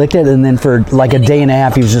 He licked it, and then for like a day and a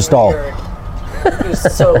half, he was just all. Weird. He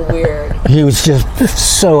was so weird. He was just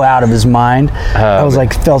so out of his mind. I was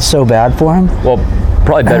like, felt so bad for him. Well,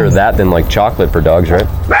 probably better that than like chocolate for dogs, right?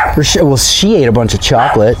 For sure. Well, she ate a bunch of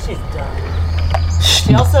chocolate. She's dumb.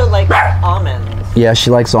 She also likes almonds. Yeah, she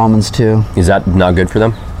likes almonds too. Is that not good for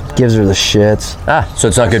them? Gives her the shits, So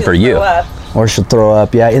it's not good for you. or she'll throw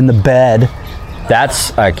up. Yeah, in the bed.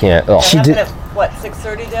 That's I can't. Oh. She She did- did. At, what,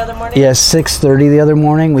 6:30 the other morning? Yeah, 6:30 the other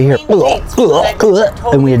morning. We hear,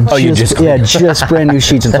 and we had Oh, you just, just- yeah, just brand new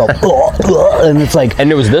sheets and felt, and it's like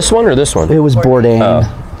And it was this one or this one? it was Bourdain.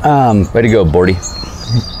 Way to go, Bordy.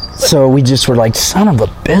 So we just were like, son of a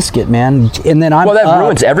biscuit, man. And then I'm Well, that up.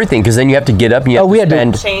 ruins everything because then you have to get up and you have we to had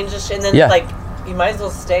to- spend. Change the and then Yeah. like you might as well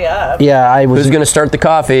stay up. Yeah, I was Who's gonna start the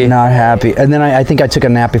coffee? not happy. And then I think I took a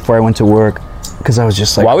nap before I went to work because I was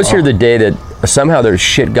just like, Well, I was here the day that somehow their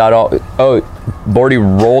shit got all. Oh, Bordy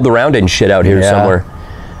rolled around in shit out here Yeah. somewhere.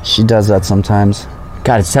 She does that sometimes.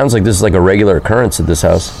 God, it sounds like this is like a regular occurrence at this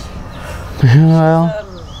house. Well,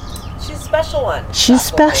 She's a special one. she's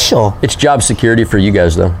special. It's job security for you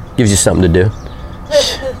guys though. Gives you something to do.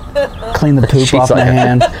 Clean the poop She's off my like-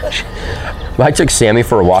 hand. Well, I took Sammy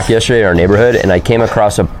for a walk yesterday in our neighborhood, and I came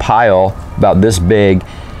across a pile about this big,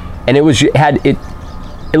 and it was it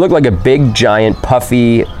looked like a big, giant,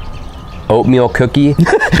 puffy oatmeal cookie,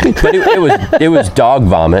 but it was dog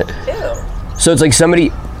vomit. Ew. So it's like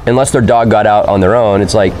somebody, unless their dog got out on their own,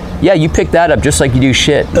 it's like, yeah, you picked that up just like you do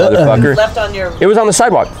shit, motherfucker. Left on your. It was on the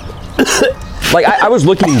sidewalk. Like I was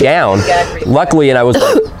looking down, luckily, and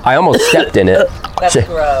I almost stepped in it. That's Shit.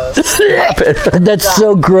 gross. That's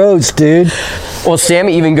so gross, dude. Well,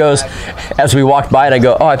 Sammy even goes, as we walked by, and I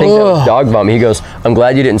go, oh, I think that was dog vomit. He goes, I'm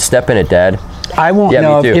glad you didn't step in it, Dad. I won't Yeah, me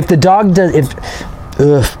know too. if the dog does.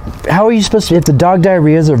 How are you supposed to? If the dog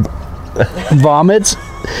diarrheas or vomits?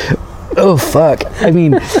 Oh fuck! I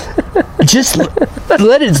mean, just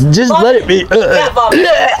let it be. Yeah,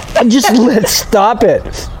 vomit. Stop it.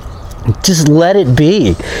 Just let it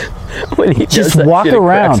be. When he Just does that walk shit, it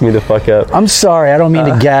cracks around. me the fuck up. I'm sorry. I don't mean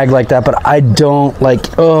to gag like that, but I don't like.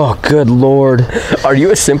 Oh, good lord. Are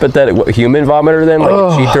you a sympathetic human vomiter then? Like,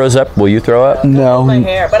 if she throws up, will you throw up? No. My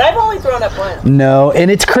hair, but I've only thrown up once. No, and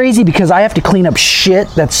it's crazy because I have to clean up shit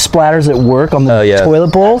that splatters at work on the Oh, yeah.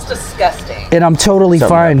 toilet bowl, That's disgusting. and I'm totally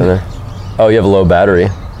Something fine. happened there. Oh, you have a low battery.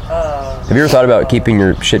 Have you ever thought about keeping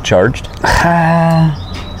your shit charged?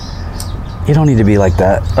 You don't need to be like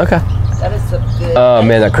that. Okay. That is some good. Oh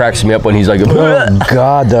man, that cracks me up when he's like, Oh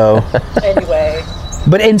God, though. Anyway.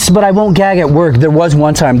 But I won't gag at work. There was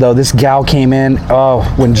one time though. This gal came in. Oh,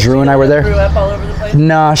 when Drew and I were Threw there. up all over the place.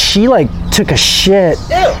 Nah, she like took a shit,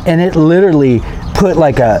 Ew. and it literally put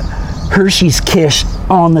like a Hershey's Kiss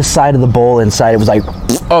on the side of the bowl inside. It was like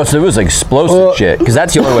oh, so it was like explosive shit, because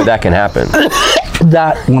that's the only way that can happen.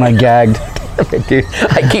 that when I gagged. Dude,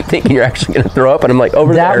 I keep thinking you're actually gonna throw up, and I'm like,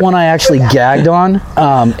 over That there. one I actually gagged on,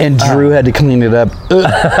 and Drew had to clean it up.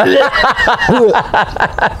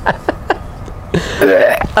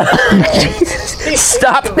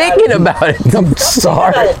 Stop thinking about it. I'm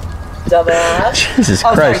sorry. Dumbass. Jesus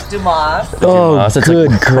Oh, sorry, Christ. Dumas. Oh, Dumas, that's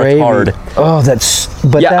good like gravy. hard. Oh, that's.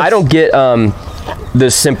 But Yeah, that's, I don't get the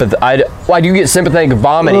sympathy. Why do you get sympathetic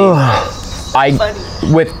vomiting?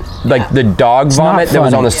 With like the dog vomit that was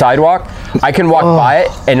funny. on the sidewalk. I can walk by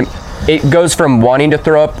it and it goes from wanting to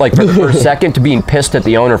throw up like for the first second to being pissed at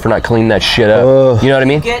the owner for not cleaning that shit up. You know what I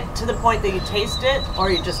mean? Get to the point that you taste it,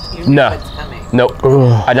 or you No. know it's coming. Nope.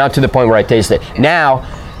 Not to the point where I taste it. Now,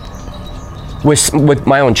 with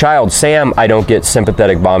my own child, Sam, I don't get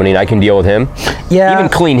sympathetic vomiting. I can deal with him. Yeah. Even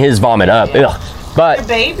clean his vomit up. Yeah. Ugh. But Your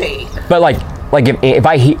baby. like if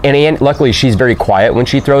I and Ann, luckily she's very quiet when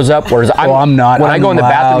she throws up. Whereas I'm not. When I I'm go in the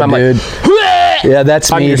bathroom, I'm loud, like, Yeah,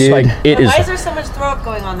 that's I'm me, just dude. like, it But is. why is there so much throw up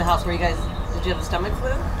going on in the house? Did you have a stomach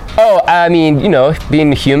flu? Oh, I mean, you know,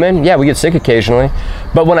 being human, yeah, we get sick occasionally.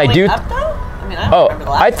 But when I do, Up though? I mean, I don't oh, remember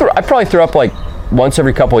the last I probably throw up like once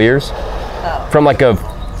every couple of years from like a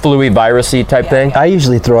fluey, virusy type thing. I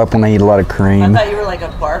usually throw up when I eat a lot of I cream. thought you were like a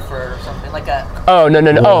barfer or something, like a. Oh no.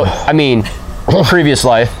 Oh, I mean, previous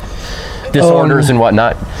life disorders and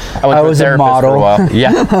whatnot. I went to was a therapist model. for a while.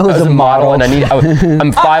 Yeah, I was a model, and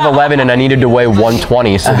I'm 5'11", and I needed to weigh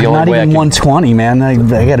 120. So the Not only way I even could 120, man. I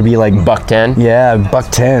got to be like buck 10. Yeah,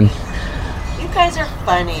 $110. You guys are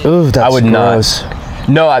funny. Ooh, that's I would gross. not.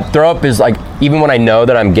 No, I throw up is like, even when I know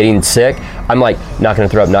that I'm getting sick, I'm like, not gonna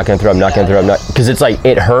throw up, not gonna throw up, not gonna throw up, because it's like,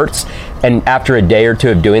 it hurts. And after a day or two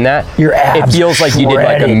of doing that, Your abs it feels like you did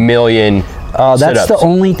like a shredded. million Oh, that's sit-ups. the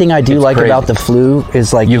only thing I do It's like crazy. about the flu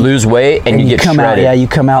is like You lose weight and you get come shredded. out. Yeah, you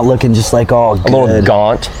come out looking just like all good. A little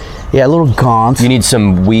gaunt. Yeah, a little gaunt. You need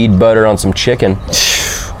some weed butter on some chicken.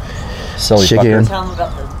 Silly Chicken. fucker. Tell them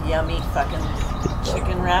about the yummy fucking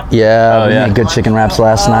chicken wrap. Yeah, Oh, we yeah. made good chicken wraps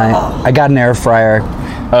last night. I got an air fryer.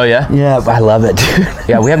 Oh yeah? Yeah, I love it.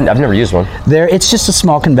 Yeah, I've never used one. It's just a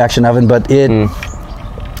small convection oven, but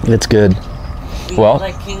it's good. We Well-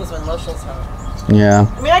 like kings when Lochel's home. Yeah,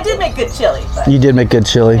 I mean, I did make good chili, but you did make good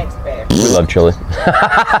chili. thanks, Bear. We love chili.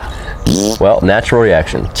 Well, natural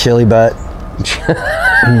reaction. Chili butt.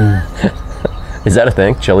 Is that a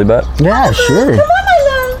thing? Chili butt? Yeah, sure, Come on,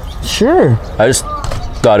 my love. sure. I just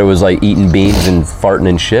thought it was like eating beans and farting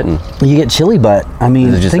and shitting. You get chili butt. I mean,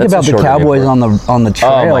 It's just- think that's a about the shorter name cowboys for it. on the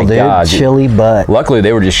trail, Oh my dude. God, dude. Chili butt. Luckily,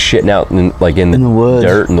 they were just shitting out in In the woods.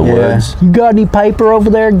 dirt in the Yeah. woods. You got any paper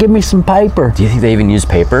over there? Give me some paper. Do you think they even use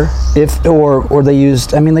paper? Or they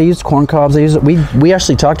used. I mean, they used corn cobs. They used. We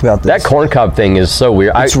actually talked about this. That corn cob thing is so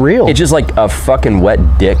weird. It's real. It's just like a fucking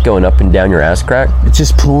wet dick going up and down your ass crack. It's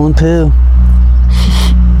just pulling poo.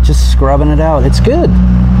 Just scrubbing it out. It's good.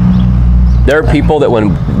 There are people that when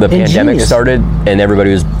the pandemic Ingenious. started and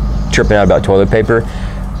everybody was tripping out about toilet paper,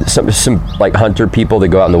 some like hunter people that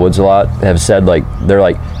go out in the woods a lot have said they're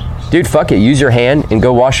like, dude, fuck it, use your hand and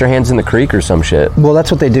go wash your hands in the creek or some shit. Well, that's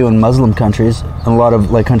what they do in Muslim countries. A lot of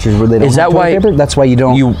like countries where they don't Is have that toilet why paper. That's why you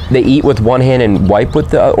don't. They eat with one hand and wipe with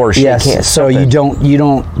the or shake Yes. hands? So you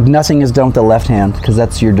don't. Nothing is done with the left hand because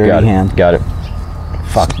that's your dirty Got it. hand. Got it.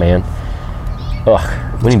 Fuck, man.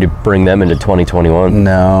 Ugh, we need to bring them into 2021.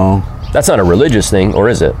 No. That's not a religious thing, or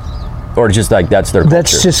is it? Or just like that's their culture?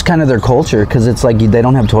 That's just kind of their culture because it's like they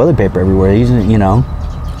don't have toilet paper everywhere. You know.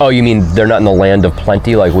 Oh, you mean they're not in the land of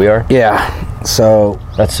plenty like we are? Yeah. So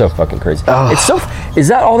That's so fucking crazy. It's so. Is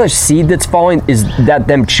that all the seed that's falling? Is that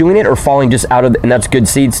them chewing it or falling just out of? And that's good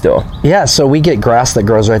seed still. yeah, so we get grass that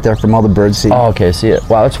grows right there from all the bird seed. Oh, okay. I see it.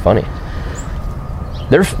 Wow, that's funny.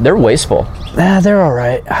 They're wasteful. They're all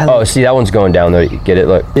right. Oh, see, that one's going down though. You get it?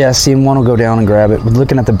 Look. Yeah, see, one will go down and grab it. We're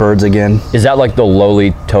looking at the birds again. Is that like the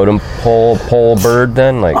lowly totem pole bird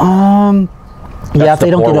then? Like, Yeah, if the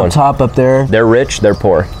they don't poor get one. up top up there, they're rich, they're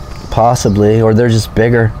poor. possibly, or they're just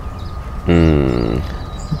bigger.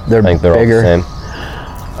 They're I think they're bigger. all the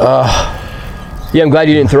same. Yeah, I'm glad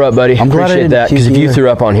you didn't throw up, buddy. I'm glad I Appreciate didn't that. Because if puke you either. threw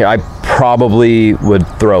up on here, I probably would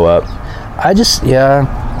throw up. I just,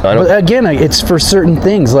 yeah. I don't- But again, it's for certain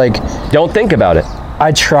things. Like, Don't think about it.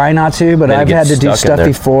 I try not to, but Then it I've had gets to do stuck in stuff there.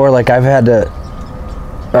 before. Like, I've had to,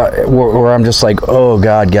 where I'm just like, oh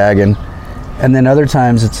God, gagging. And then other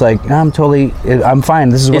times it's like, I'm fine.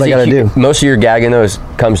 This is what I gotta do. Most of your gagging though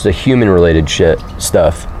comes to human-related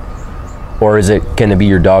stuff, or can it be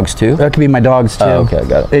your dogs too? That could be my dogs too. Oh, okay,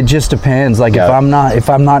 got it. It just depends. Like Got it. if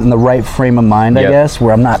I'm not in the right frame of mind, I Yep. guess,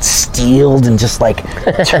 where I'm not steeled and just like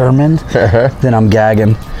determined, then I'm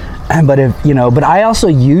gagging. But but I also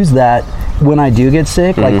use that when I do get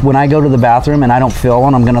sick. Mm-hmm. Like when I go to the bathroom and I don't feel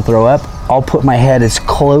one, I'm gonna throw up. I'll put my head as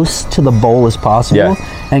close to the bowl as possible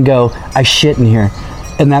Yeah. and go, I shit in here.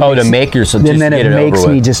 And that To make yourself just and then get it it makes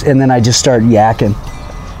over me with. and then I just start yakking.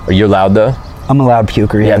 Are you loud though? I'm a loud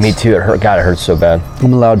puker. Yeah, Yes. me too. It hurt. God, it hurts so bad.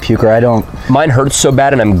 I'm a loud puker. I don't. Mine hurts so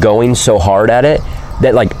bad, and I'm going so hard at it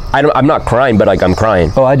that like I'm not crying, but like I'm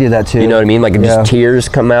crying. Oh, I do that too. You know what I mean? Like Yeah. just tears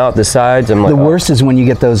come out the sides. I'm like, The worst is when you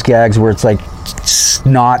get those gags where it's like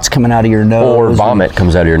snot's coming out of your nose. or vomit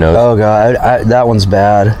comes out of your nose. Oh God, that one's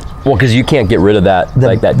bad. Well, because you can't get rid of that,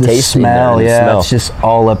 like that the taste in there, smell. the Yeah, smell. it's just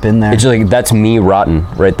all up in there. It's just like that's me rotten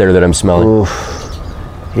right there that I'm smelling. Oof.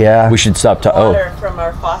 Yeah. We should stop talking. Oh, Water from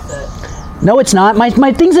our faucet. No, it's not. My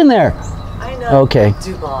thing's in there. I know. Okay.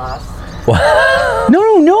 Dumas.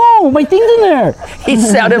 No, my thing's in there. he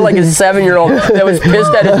sounded like a 7-year-old that was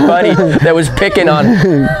pissed at his buddy that was picking on. He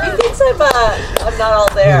thinks I'm not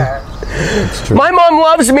all there. My mom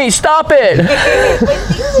loves me. Stop it. My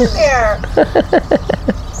thing's in there.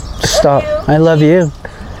 Stop. you. I love you.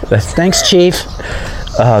 Thanks, Chief.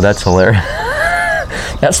 Oh, that's hilarious.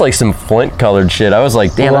 That's like some Flint-colored shit. I was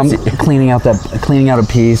like, damn. Well, I'm that's- cleaning out a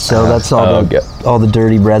piece, so that's all okay. all the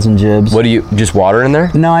dirty resin jibs. What do you just water in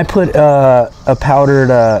there? No, I put a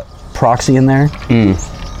powdered proxy in there.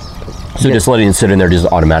 So just letting it sit in there just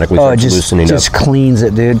automatically Oh, it starts just loosening up. cleans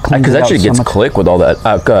it, dude. Cleans Because it that out shit so gets much. thick with all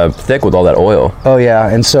that oil. Oh yeah,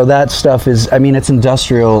 and so that stuff is, I mean, it's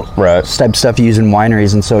industrial Right. type stuff you use in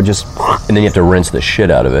wineries, and so just And then you have to rinse the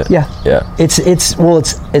shit out of it. yeah, Yeah. It's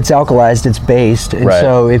alkalized, it's based, and Right.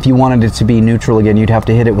 so if you wanted it to be neutral again, you'd have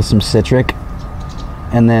to hit it with some citric,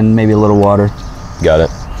 and then maybe a little water. Got it.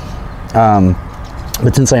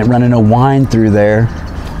 But since I ain't running no wine through there,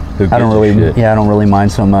 Who I don't gives a really, shit? yeah, I don't really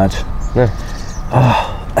mind so much. Yeah.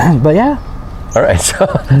 But yeah, All right. So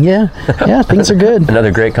yeah, things are good.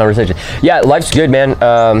 another great conversation. Yeah, life's good, man.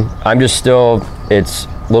 I'm just still. It's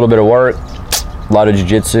a little bit of work, a lot of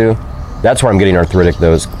jiu-jitsu. That's where I'm getting arthritic,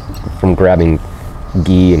 though, is from grabbing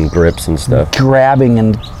gi and grips and stuff. Grabbing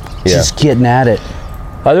and just getting at it.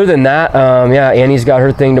 Other than that, yeah, Annie's got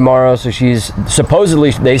her thing tomorrow, so she's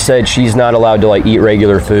supposedly, they said she's not allowed to like eat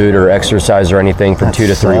regular food or exercise or anything for That 2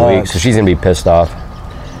 to 3 sucks. weeks, so she's gonna be pissed off.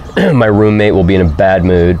 My roommate will be in a bad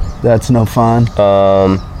mood. That's no fun.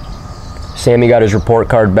 Sammy got his report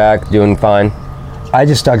card back, doing fine. I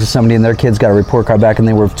just talked to somebody and their kids got a report card back and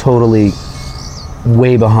they were totally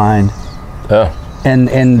way behind. Oh,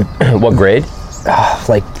 And what grade?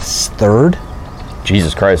 like third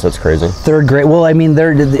Jesus Christ, that's crazy. grade. Well, I mean,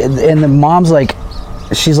 and the mom's like,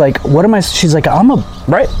 she's like, what am I? She's like, I'm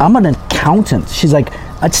an accountant. She's like,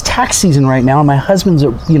 it's tax season right now. And my husband's,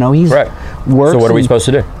 he's Right. works. So what are we and- supposed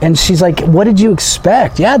to do? And she's like, what did you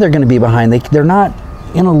expect? Yeah, they're going to be behind. They're not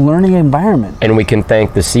in a learning environment. And we can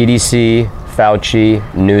thank the CDC,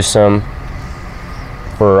 Fauci, Newsom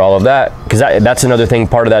for all of that, because that's another thing,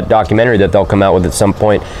 part of that documentary that they'll come out with at some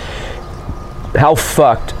point. How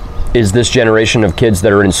fucked is this generation of kids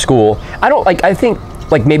that are in school? I think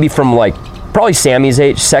maybe from probably Sammy's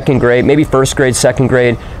age, second grade, maybe first grade, second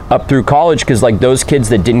grade, up through college, because those kids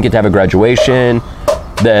that didn't get to have a graduation,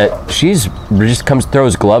 that she's just comes,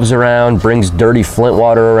 throws gloves around, brings dirty Flint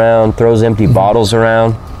water around, throws empty bottles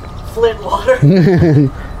around. Flint water.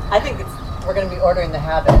 I think we're going to be ordering the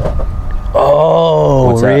Habit. Oh,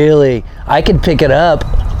 What's that? really? I could pick it up.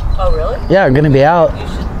 Oh, really? Yeah, I'm going to be out. You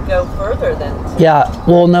should go further then. Yeah,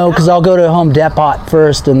 well, no, because I'll go to Home Depot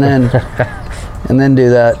first and then and then do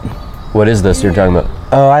that. What is this you're talking about?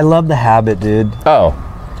 Oh, I love the Habit, dude. Oh,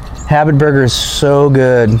 Habit Burger is so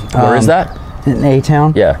good. Where is that? In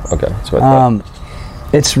A-Town. Yeah. Okay. That's what I thought.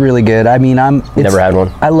 It's really good. I mean, Never had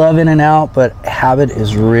one. I love In-N-Out, but Habit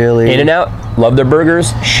is really... In-N-Out, love their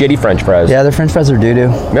burgers. Shitty French fries. Yeah, their French fries are doo-doo.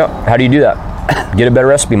 Yeah. How do you do that? Get a better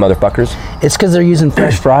recipe, motherfuckers. It's because they're using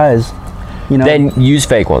fresh fries. You know. Then use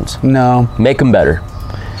fake ones. No. Make them better.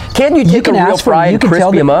 Can't you take a real fry and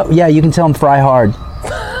crispy them up? Yeah, you can tell them fry hard.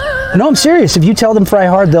 No, I'm serious. If you tell them fry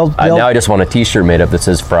hard, they'll now I just want a T-shirt made up that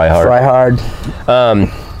says fry hard. Fry hard.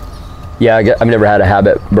 Yeah, I've never had a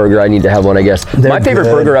Habit Burger. I need to have one, I guess. They're My favorite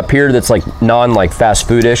good. burger up here that's like fast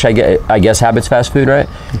food-ish, I guess Habit's fast food, right?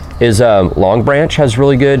 Is Long Branch has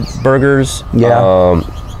really good burgers. Yeah.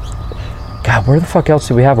 God, where the fuck else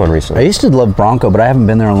did we have one I recently? used to love Bronco, but I haven't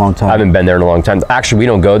been there in a long time. I haven't been there in a long time. Actually, we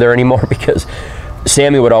don't go there anymore because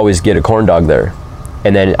Sammy would always get a corn dog there.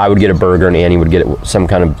 And then I would get a burger and Annie would get some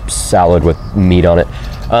kind of salad with meat on it.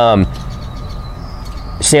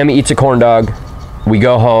 Sammy eats a corn dog. We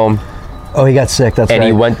go home. Oh, he got sick. That's And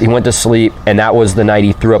right. he went to sleep, and that was the night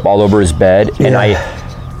he threw up all over his bed. And I,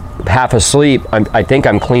 half asleep, I think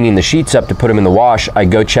I'm cleaning the sheets up to put them in the wash. I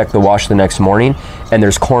go check the wash the next morning, and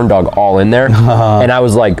there's corn dog all in there. And I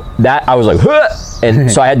was like, huh! And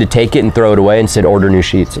so I had to take it and throw it away and said, order new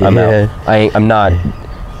sheets. I'm out. I'm not.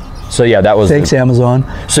 So yeah, that was. Thanks, Amazon.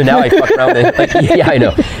 So now I fuck around with it. Yeah, I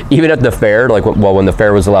know. Even at the fair, when the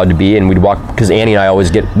fair was allowed to be, and we'd walk, because Annie and I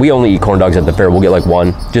we only eat corn dogs at the fair. We'll get like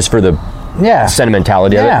one, just for the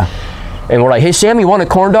sentimentality of it. And we're like, hey, Sam, you want a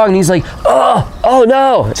corn dog? And he's like, oh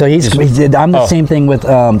no. So I'm the same thing with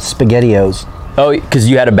SpaghettiOs. Oh, because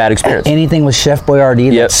you had a bad experience. Anything with Chef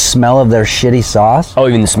Boyardee, that smell of their shitty sauce. Oh,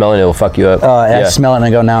 even smelling it will fuck you up. I smell it and I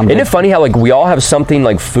go, now I'm Isn't it funny how like we all have something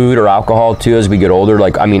like food or alcohol too as we get older?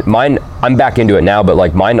 Like, I mean, mine, I'm back into it now, but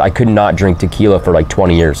like mine, I could not drink tequila for like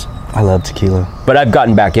 20 years. I love tequila. But I've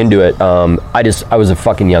gotten back into it. I was a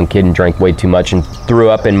fucking young kid and drank way too much and threw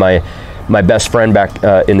up in my best friend back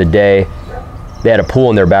in the day. They had a pool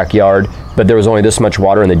in their backyard, but there was only this much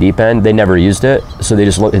water in the deep end. They never used it, so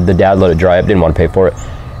the dad let it dry up, didn't want to pay for it.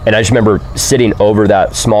 And I just remember sitting over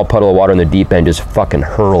that small puddle of water in the deep end, just fucking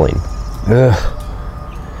hurling.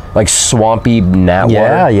 Ugh. Like swampy gnat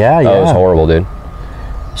water. Yeah. Oh, it was horrible, dude.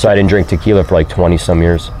 So I didn't drink tequila for like 20 some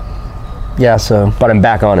years. Yeah, so. But I'm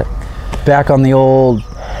back on it. Back on the old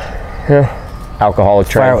alcoholic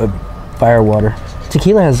train. Fire water.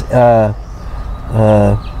 Tequila has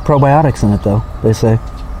probiotics in it, though, they say.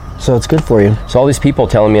 So it's good for you. So all these people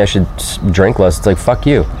telling me I should drink less, it's like, fuck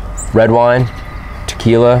you. Red wine,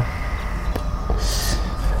 tequila,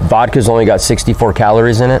 vodka's only got 64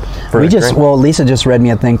 calories in it. Lisa just read me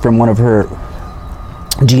a thing from one of her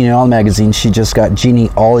genealogy magazines. She just got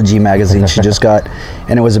Genealogy magazine. She just got,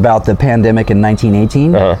 and it was about the pandemic in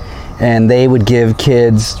 1918. And they would give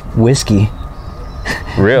kids whiskey.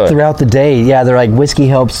 Really? Throughout the day. Yeah, they're like, whiskey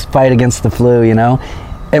helps fight against the flu, you know?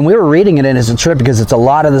 And we were reading it, and it's a trip because it's a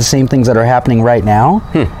lot of the same things that are happening right now.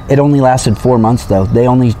 It only lasted 4 months, though. They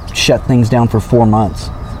only shut things down for 4 months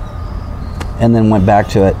and then went back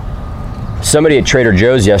to it. Somebody at Trader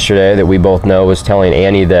Joe's yesterday that we both know was telling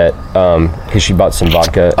Annie that, because she bought some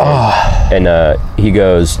vodka, and he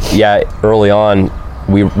goes, yeah, early on,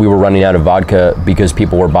 we were running out of vodka because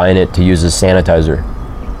people were buying it to use as sanitizer.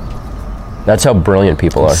 That's how brilliant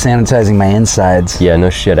people are. Sanitizing my insides. Yeah, no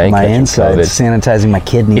shit. I ain't my catching insides. COVID. Sanitizing my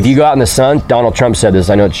kidneys. If you go out in the sun, Donald Trump said this,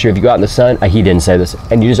 I know it's true. If you go out in the sun, he didn't say this,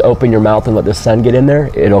 and you just open your mouth and let the sun get in there,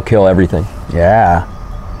 it'll kill everything. Yeah.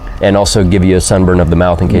 And also give you a sunburn of the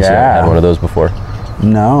mouth in case you haven't had one of those before.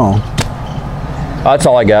 No. That's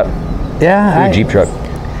all I got. Yeah. New Jeep truck.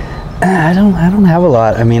 I don't have a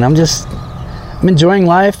lot. I mean, I'm enjoying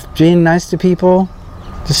life, being nice to people,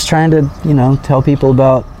 just trying to, tell people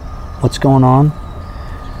about what's going on.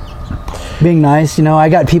 Being nice, I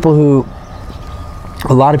got people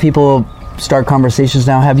a lot of people start conversations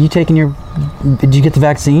now. Have you taken did you get the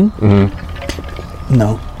vaccine? Mm-hmm.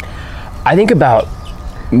 No. I think about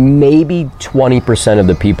maybe 20% of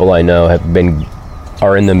the people I know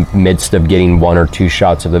are in the midst of getting 1 or 2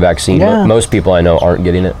 shots of the vaccine. Yeah. Most people I know aren't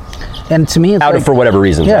getting it. And to me, it's for whatever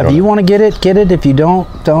reasons. Yeah, if you want to get it, get it. If you don't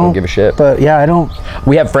give a shit. But yeah, I don't.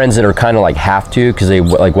 We have friends that are kind of like have to because they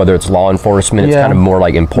like whether it's law enforcement, it's kind of more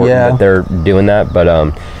like important that they're doing that. But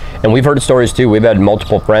and we've heard stories too. We've had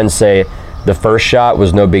multiple friends say the first shot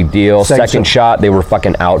was no big deal. Second shot, they were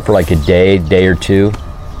fucking out for like a day or two.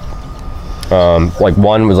 Like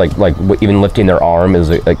one was like even lifting their arm is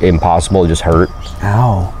like impossible. It just hurt.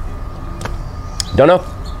 Ow. Don't know.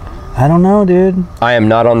 I don't know, dude. I am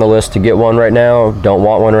not on the list to get one right now. Don't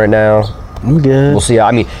want one right now. I'm good. We'll see.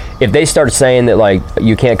 I mean, if they start saying that like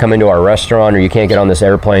you can't come into our restaurant or you can't get on this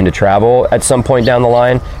airplane to travel at some point down the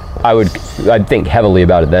line, I'd think heavily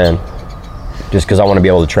about it then, just because I want to be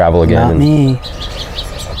able to travel again. Not me.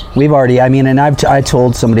 We've already. I mean, and I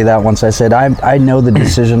told somebody that once. I said I know the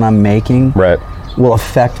decision I'm making Right. will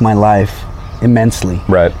affect my life immensely.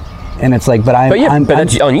 Right. And it's like, but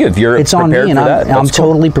that's on you if you're it's prepared on me, and for that. I'm That's cool.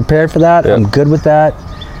 totally prepared for that. Yeah. I'm good with that.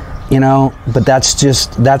 You know, but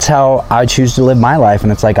that's how I choose to live my life,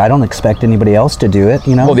 and it's like I don't expect anybody else to do it.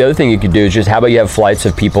 You know. Well, the other thing you could do is just, how about you have flights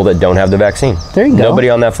of people that don't have the vaccine? There you go. Nobody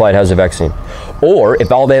on that flight has a vaccine. Or if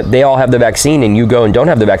they all have the vaccine and you go and don't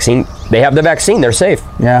have the vaccine, they have the vaccine. They're safe.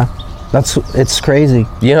 Yeah, it's crazy.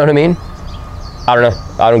 You know what I mean? I don't know.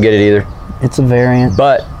 I don't get it either. It's a variant.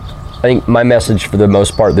 But I think my message for the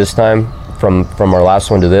most part this time, from our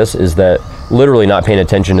last one to this, is that literally not paying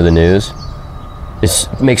attention to the news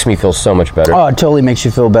makes me feel so much better. Oh, it totally makes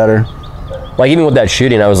you feel better. Like even with that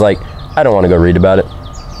shooting, I was like, I don't want to go read about it.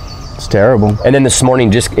 It's terrible. And then this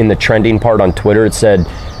morning, just in the trending part on Twitter, it said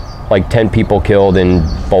like 10 people killed in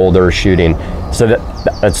Boulder shooting. So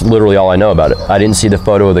that's literally all I know about it. I didn't see the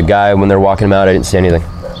photo of the guy when they're walking him out. I didn't see anything.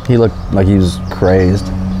 He looked like he was crazed.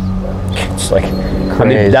 It's like, I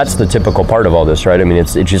mean, Crazed. that's the typical part of all this, right? I mean,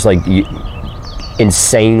 it's just like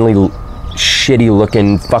insanely shitty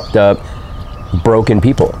looking, fucked up, broken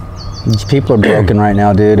people. These people are broken right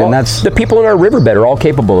now, dude, Well, and that's the people in our riverbed are all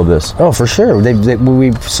capable of this. oh for sure.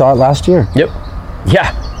 We saw it last year. Yep.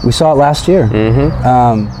 Yeah. We saw it last year. Mm-hmm.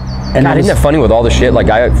 And God, it was isn't that funny with all the shit? Like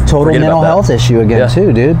I total forget mental about that. health issue again Yeah.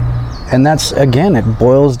 too, dude. And that's again, it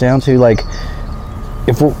boils down to like,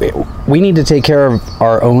 if we need to take care of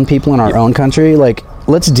our own people in our own country, like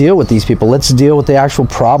let's deal with these people. Let's deal with the actual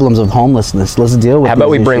problems of homelessness. Let's deal with. How about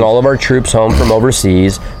we these bring issues. all of our troops home from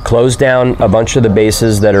overseas, close down a bunch of the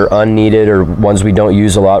bases that are unneeded or ones we don't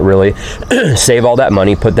use a lot, really, save all that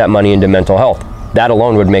money, put that money into mental health. That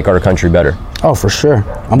alone would make our country better. Oh, for sure.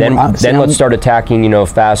 Then let's start attacking,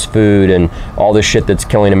 fast food and all the shit that's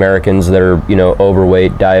killing Americans that are,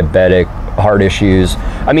 overweight, diabetic, heart issues.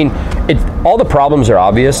 I mean, all the problems are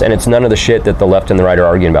obvious, and it's none of the shit that the left and the right are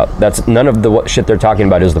arguing about. That's none of the shit they're talking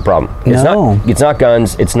about is the problem. No. It's not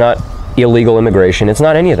guns. It's not illegal immigration. It's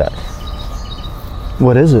not any of that.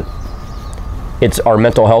 What is it? It's our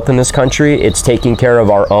mental health in this country. It's taking care of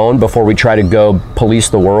our own before we try to go police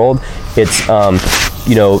the world. It's,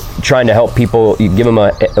 trying to help people, you give them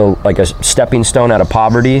a stepping stone out of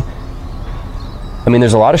poverty. I mean,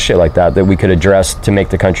 there's a lot of shit like that we could address to make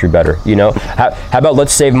the country better. How about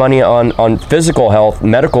let's save money on physical health,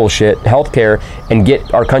 medical shit, healthcare, and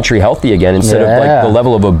get our country healthy again instead of like the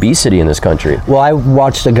level of obesity in this country. Well, I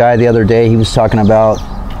watched a guy the other day. He was talking about,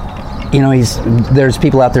 there's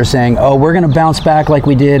people out there saying, oh, we're going to bounce back like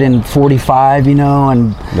we did in 45, and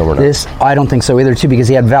No, we're not. this, I don't think so either, too, because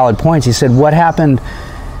he had valid points. He said, what happened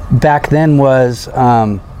back then was,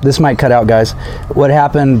 this might cut out, guys. What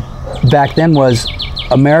happened back then was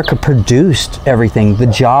America produced everything. The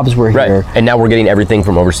jobs were here. Right, and now we're getting everything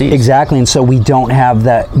from overseas. Exactly, and so we don't have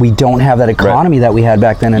that economy that we had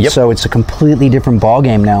back then, and Yep. so it's a completely different ball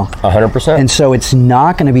game now. 100%. And so it's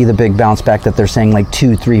not going to be the big bounce back that they're saying, like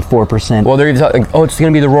 2, 3, 4%. Well, they're even talking, it's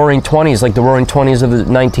going to be the Roaring 20s, like the Roaring 20s of the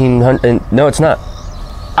 1900s. And no, it's not.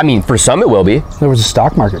 I mean, for some it will be. There was a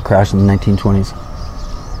stock market crash in the 1920s.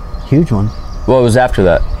 Huge one. Well, it was after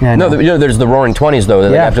that. Yeah, I no, know. there's the Roaring 20s though.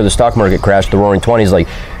 Like Yeah. after the stock market crashed, the Roaring 20s, like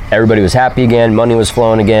everybody was happy again, money was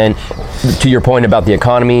flowing again. To your point about the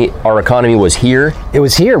economy, our economy was here. It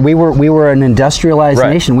was here. We were an industrialized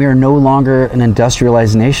Right. nation. We are no longer an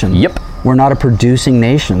industrialized nation. Yep. We're not a producing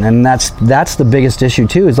nation, and that's the biggest issue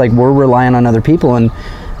too. Is like we're relying on other people, and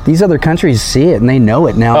these other countries see it and they know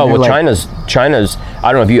it now. Oh, They're well, like, China's.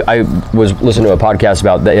 I don't know if I was listening to a podcast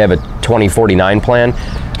about they have a 2049 plan.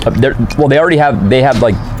 They already have. They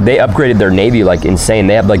upgraded their navy like insane.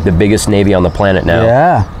 They have like the biggest navy on the planet now.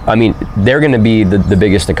 Yeah. I mean, they're going to be the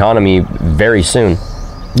biggest economy very soon.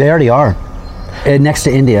 They already are. Next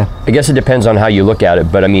to India. I guess it depends on how you look at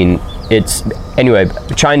it, but I mean,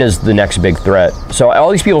 China's the next big threat. So all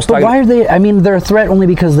these people. But why are they? I mean, they're a threat only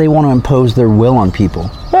because they want to impose their will on people.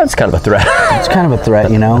 Well, it's kind of a threat. It's kind of a threat,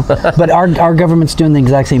 But our government's doing the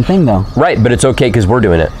exact same thing, though. Right, but it's okay because we're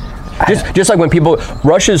doing it. Just like when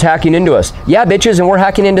Russia's hacking into us. Yeah, bitches, and we're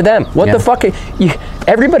hacking into them. What Yeah. the fuck?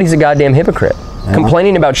 Everybody's a goddamn hypocrite. Yeah.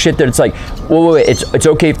 Complaining about shit that it's like, wait, it's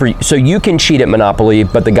okay for you. So you can cheat at Monopoly,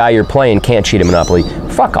 but the guy you're playing can't cheat at Monopoly.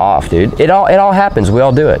 Fuck off, dude. It all happens. We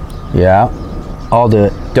all do it. Yeah, I'll do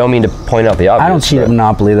it. Don't mean to point out the obvious. I don't cheat but at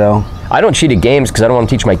Monopoly, though. I don't cheat at games because I don't want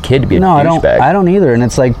to teach my kid to be a No, douchebag. I don't either. And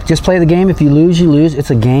it's like, just play the game. If you lose, you lose. It's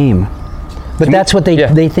a game. But that's what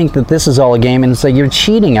they think, that this is all a game, and it's like you're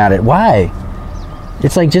cheating at it. Why?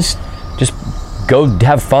 It's like just go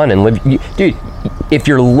have fun and live. Dude, if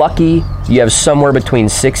you're lucky, you have somewhere between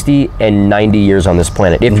 60 and 90 years on this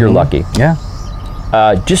planet, if you're lucky. Yeah.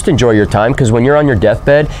 Just enjoy your time, because when you're on your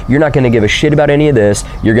deathbed, you're not going to give a shit about any of this.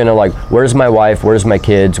 You're going to like, where's my wife? Where's my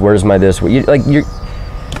kids? Where's my this?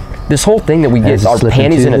 This whole thing that we get our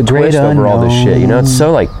panties in a twist over all this shit. You know, it's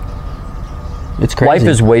so like, it's crazy. life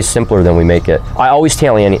is way simpler than we make it. I always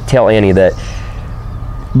tell Annie that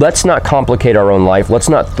let's not complicate our own life. Let's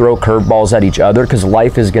not throw curveballs at each other, because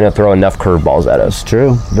life is going to throw enough curveballs at us. It's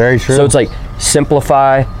true. Very true. So it's like,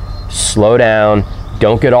 simplify, slow down,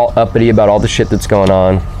 don't get all uppity about all the shit that's going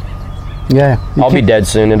on. Yeah. I'll be dead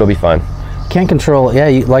soon. It'll be fine. Can't control,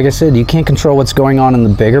 like I said, you can't control what's going on in the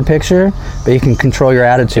bigger picture, but you can control your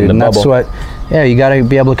attitude. In the and bubble. That's what, you got to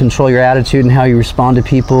be able to control your attitude and how you respond to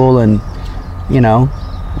people. And, you know,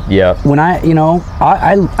 Yeah. when I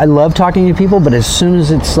love talking to people, but as soon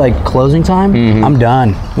as it's like closing time, I'm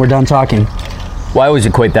done. We're done talking. Well, I always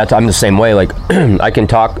equate that to, I'm the same way. Like, I can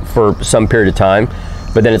talk for some period of time,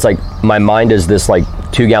 but then it's like, my mind is this like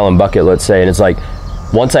 2-gallon bucket, let's say, and it's like,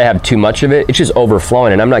 once I have too much of it, it's just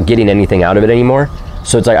overflowing, and I'm not getting anything out of it anymore.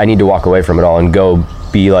 So it's like, I need to walk away from it all and go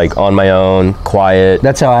be like on my own, quiet.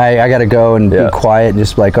 That's how I got to go and be quiet and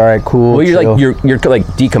just like, all right, cool. Well, you're chill. like, you're like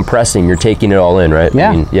decompressing, you're taking it all in, right?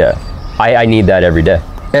 Yeah. I need that every day.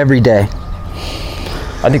 Every day.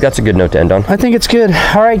 I think that's a good note to end on. I think it's good.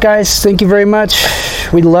 All right, guys, thank you very much.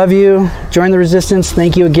 We love you. Join the Resistance.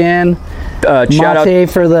 Thank you again. Shout out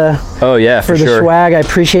for the for the sure. swag. I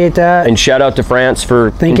appreciate that. And shout out to France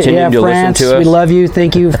for continuing to France, listen to us. We love you.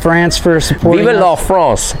 Thank you, France, for supporting Vive us. la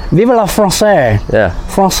France. Vive la français. Yeah.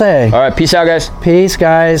 Français. All right, peace out, guys. Peace,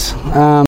 guys.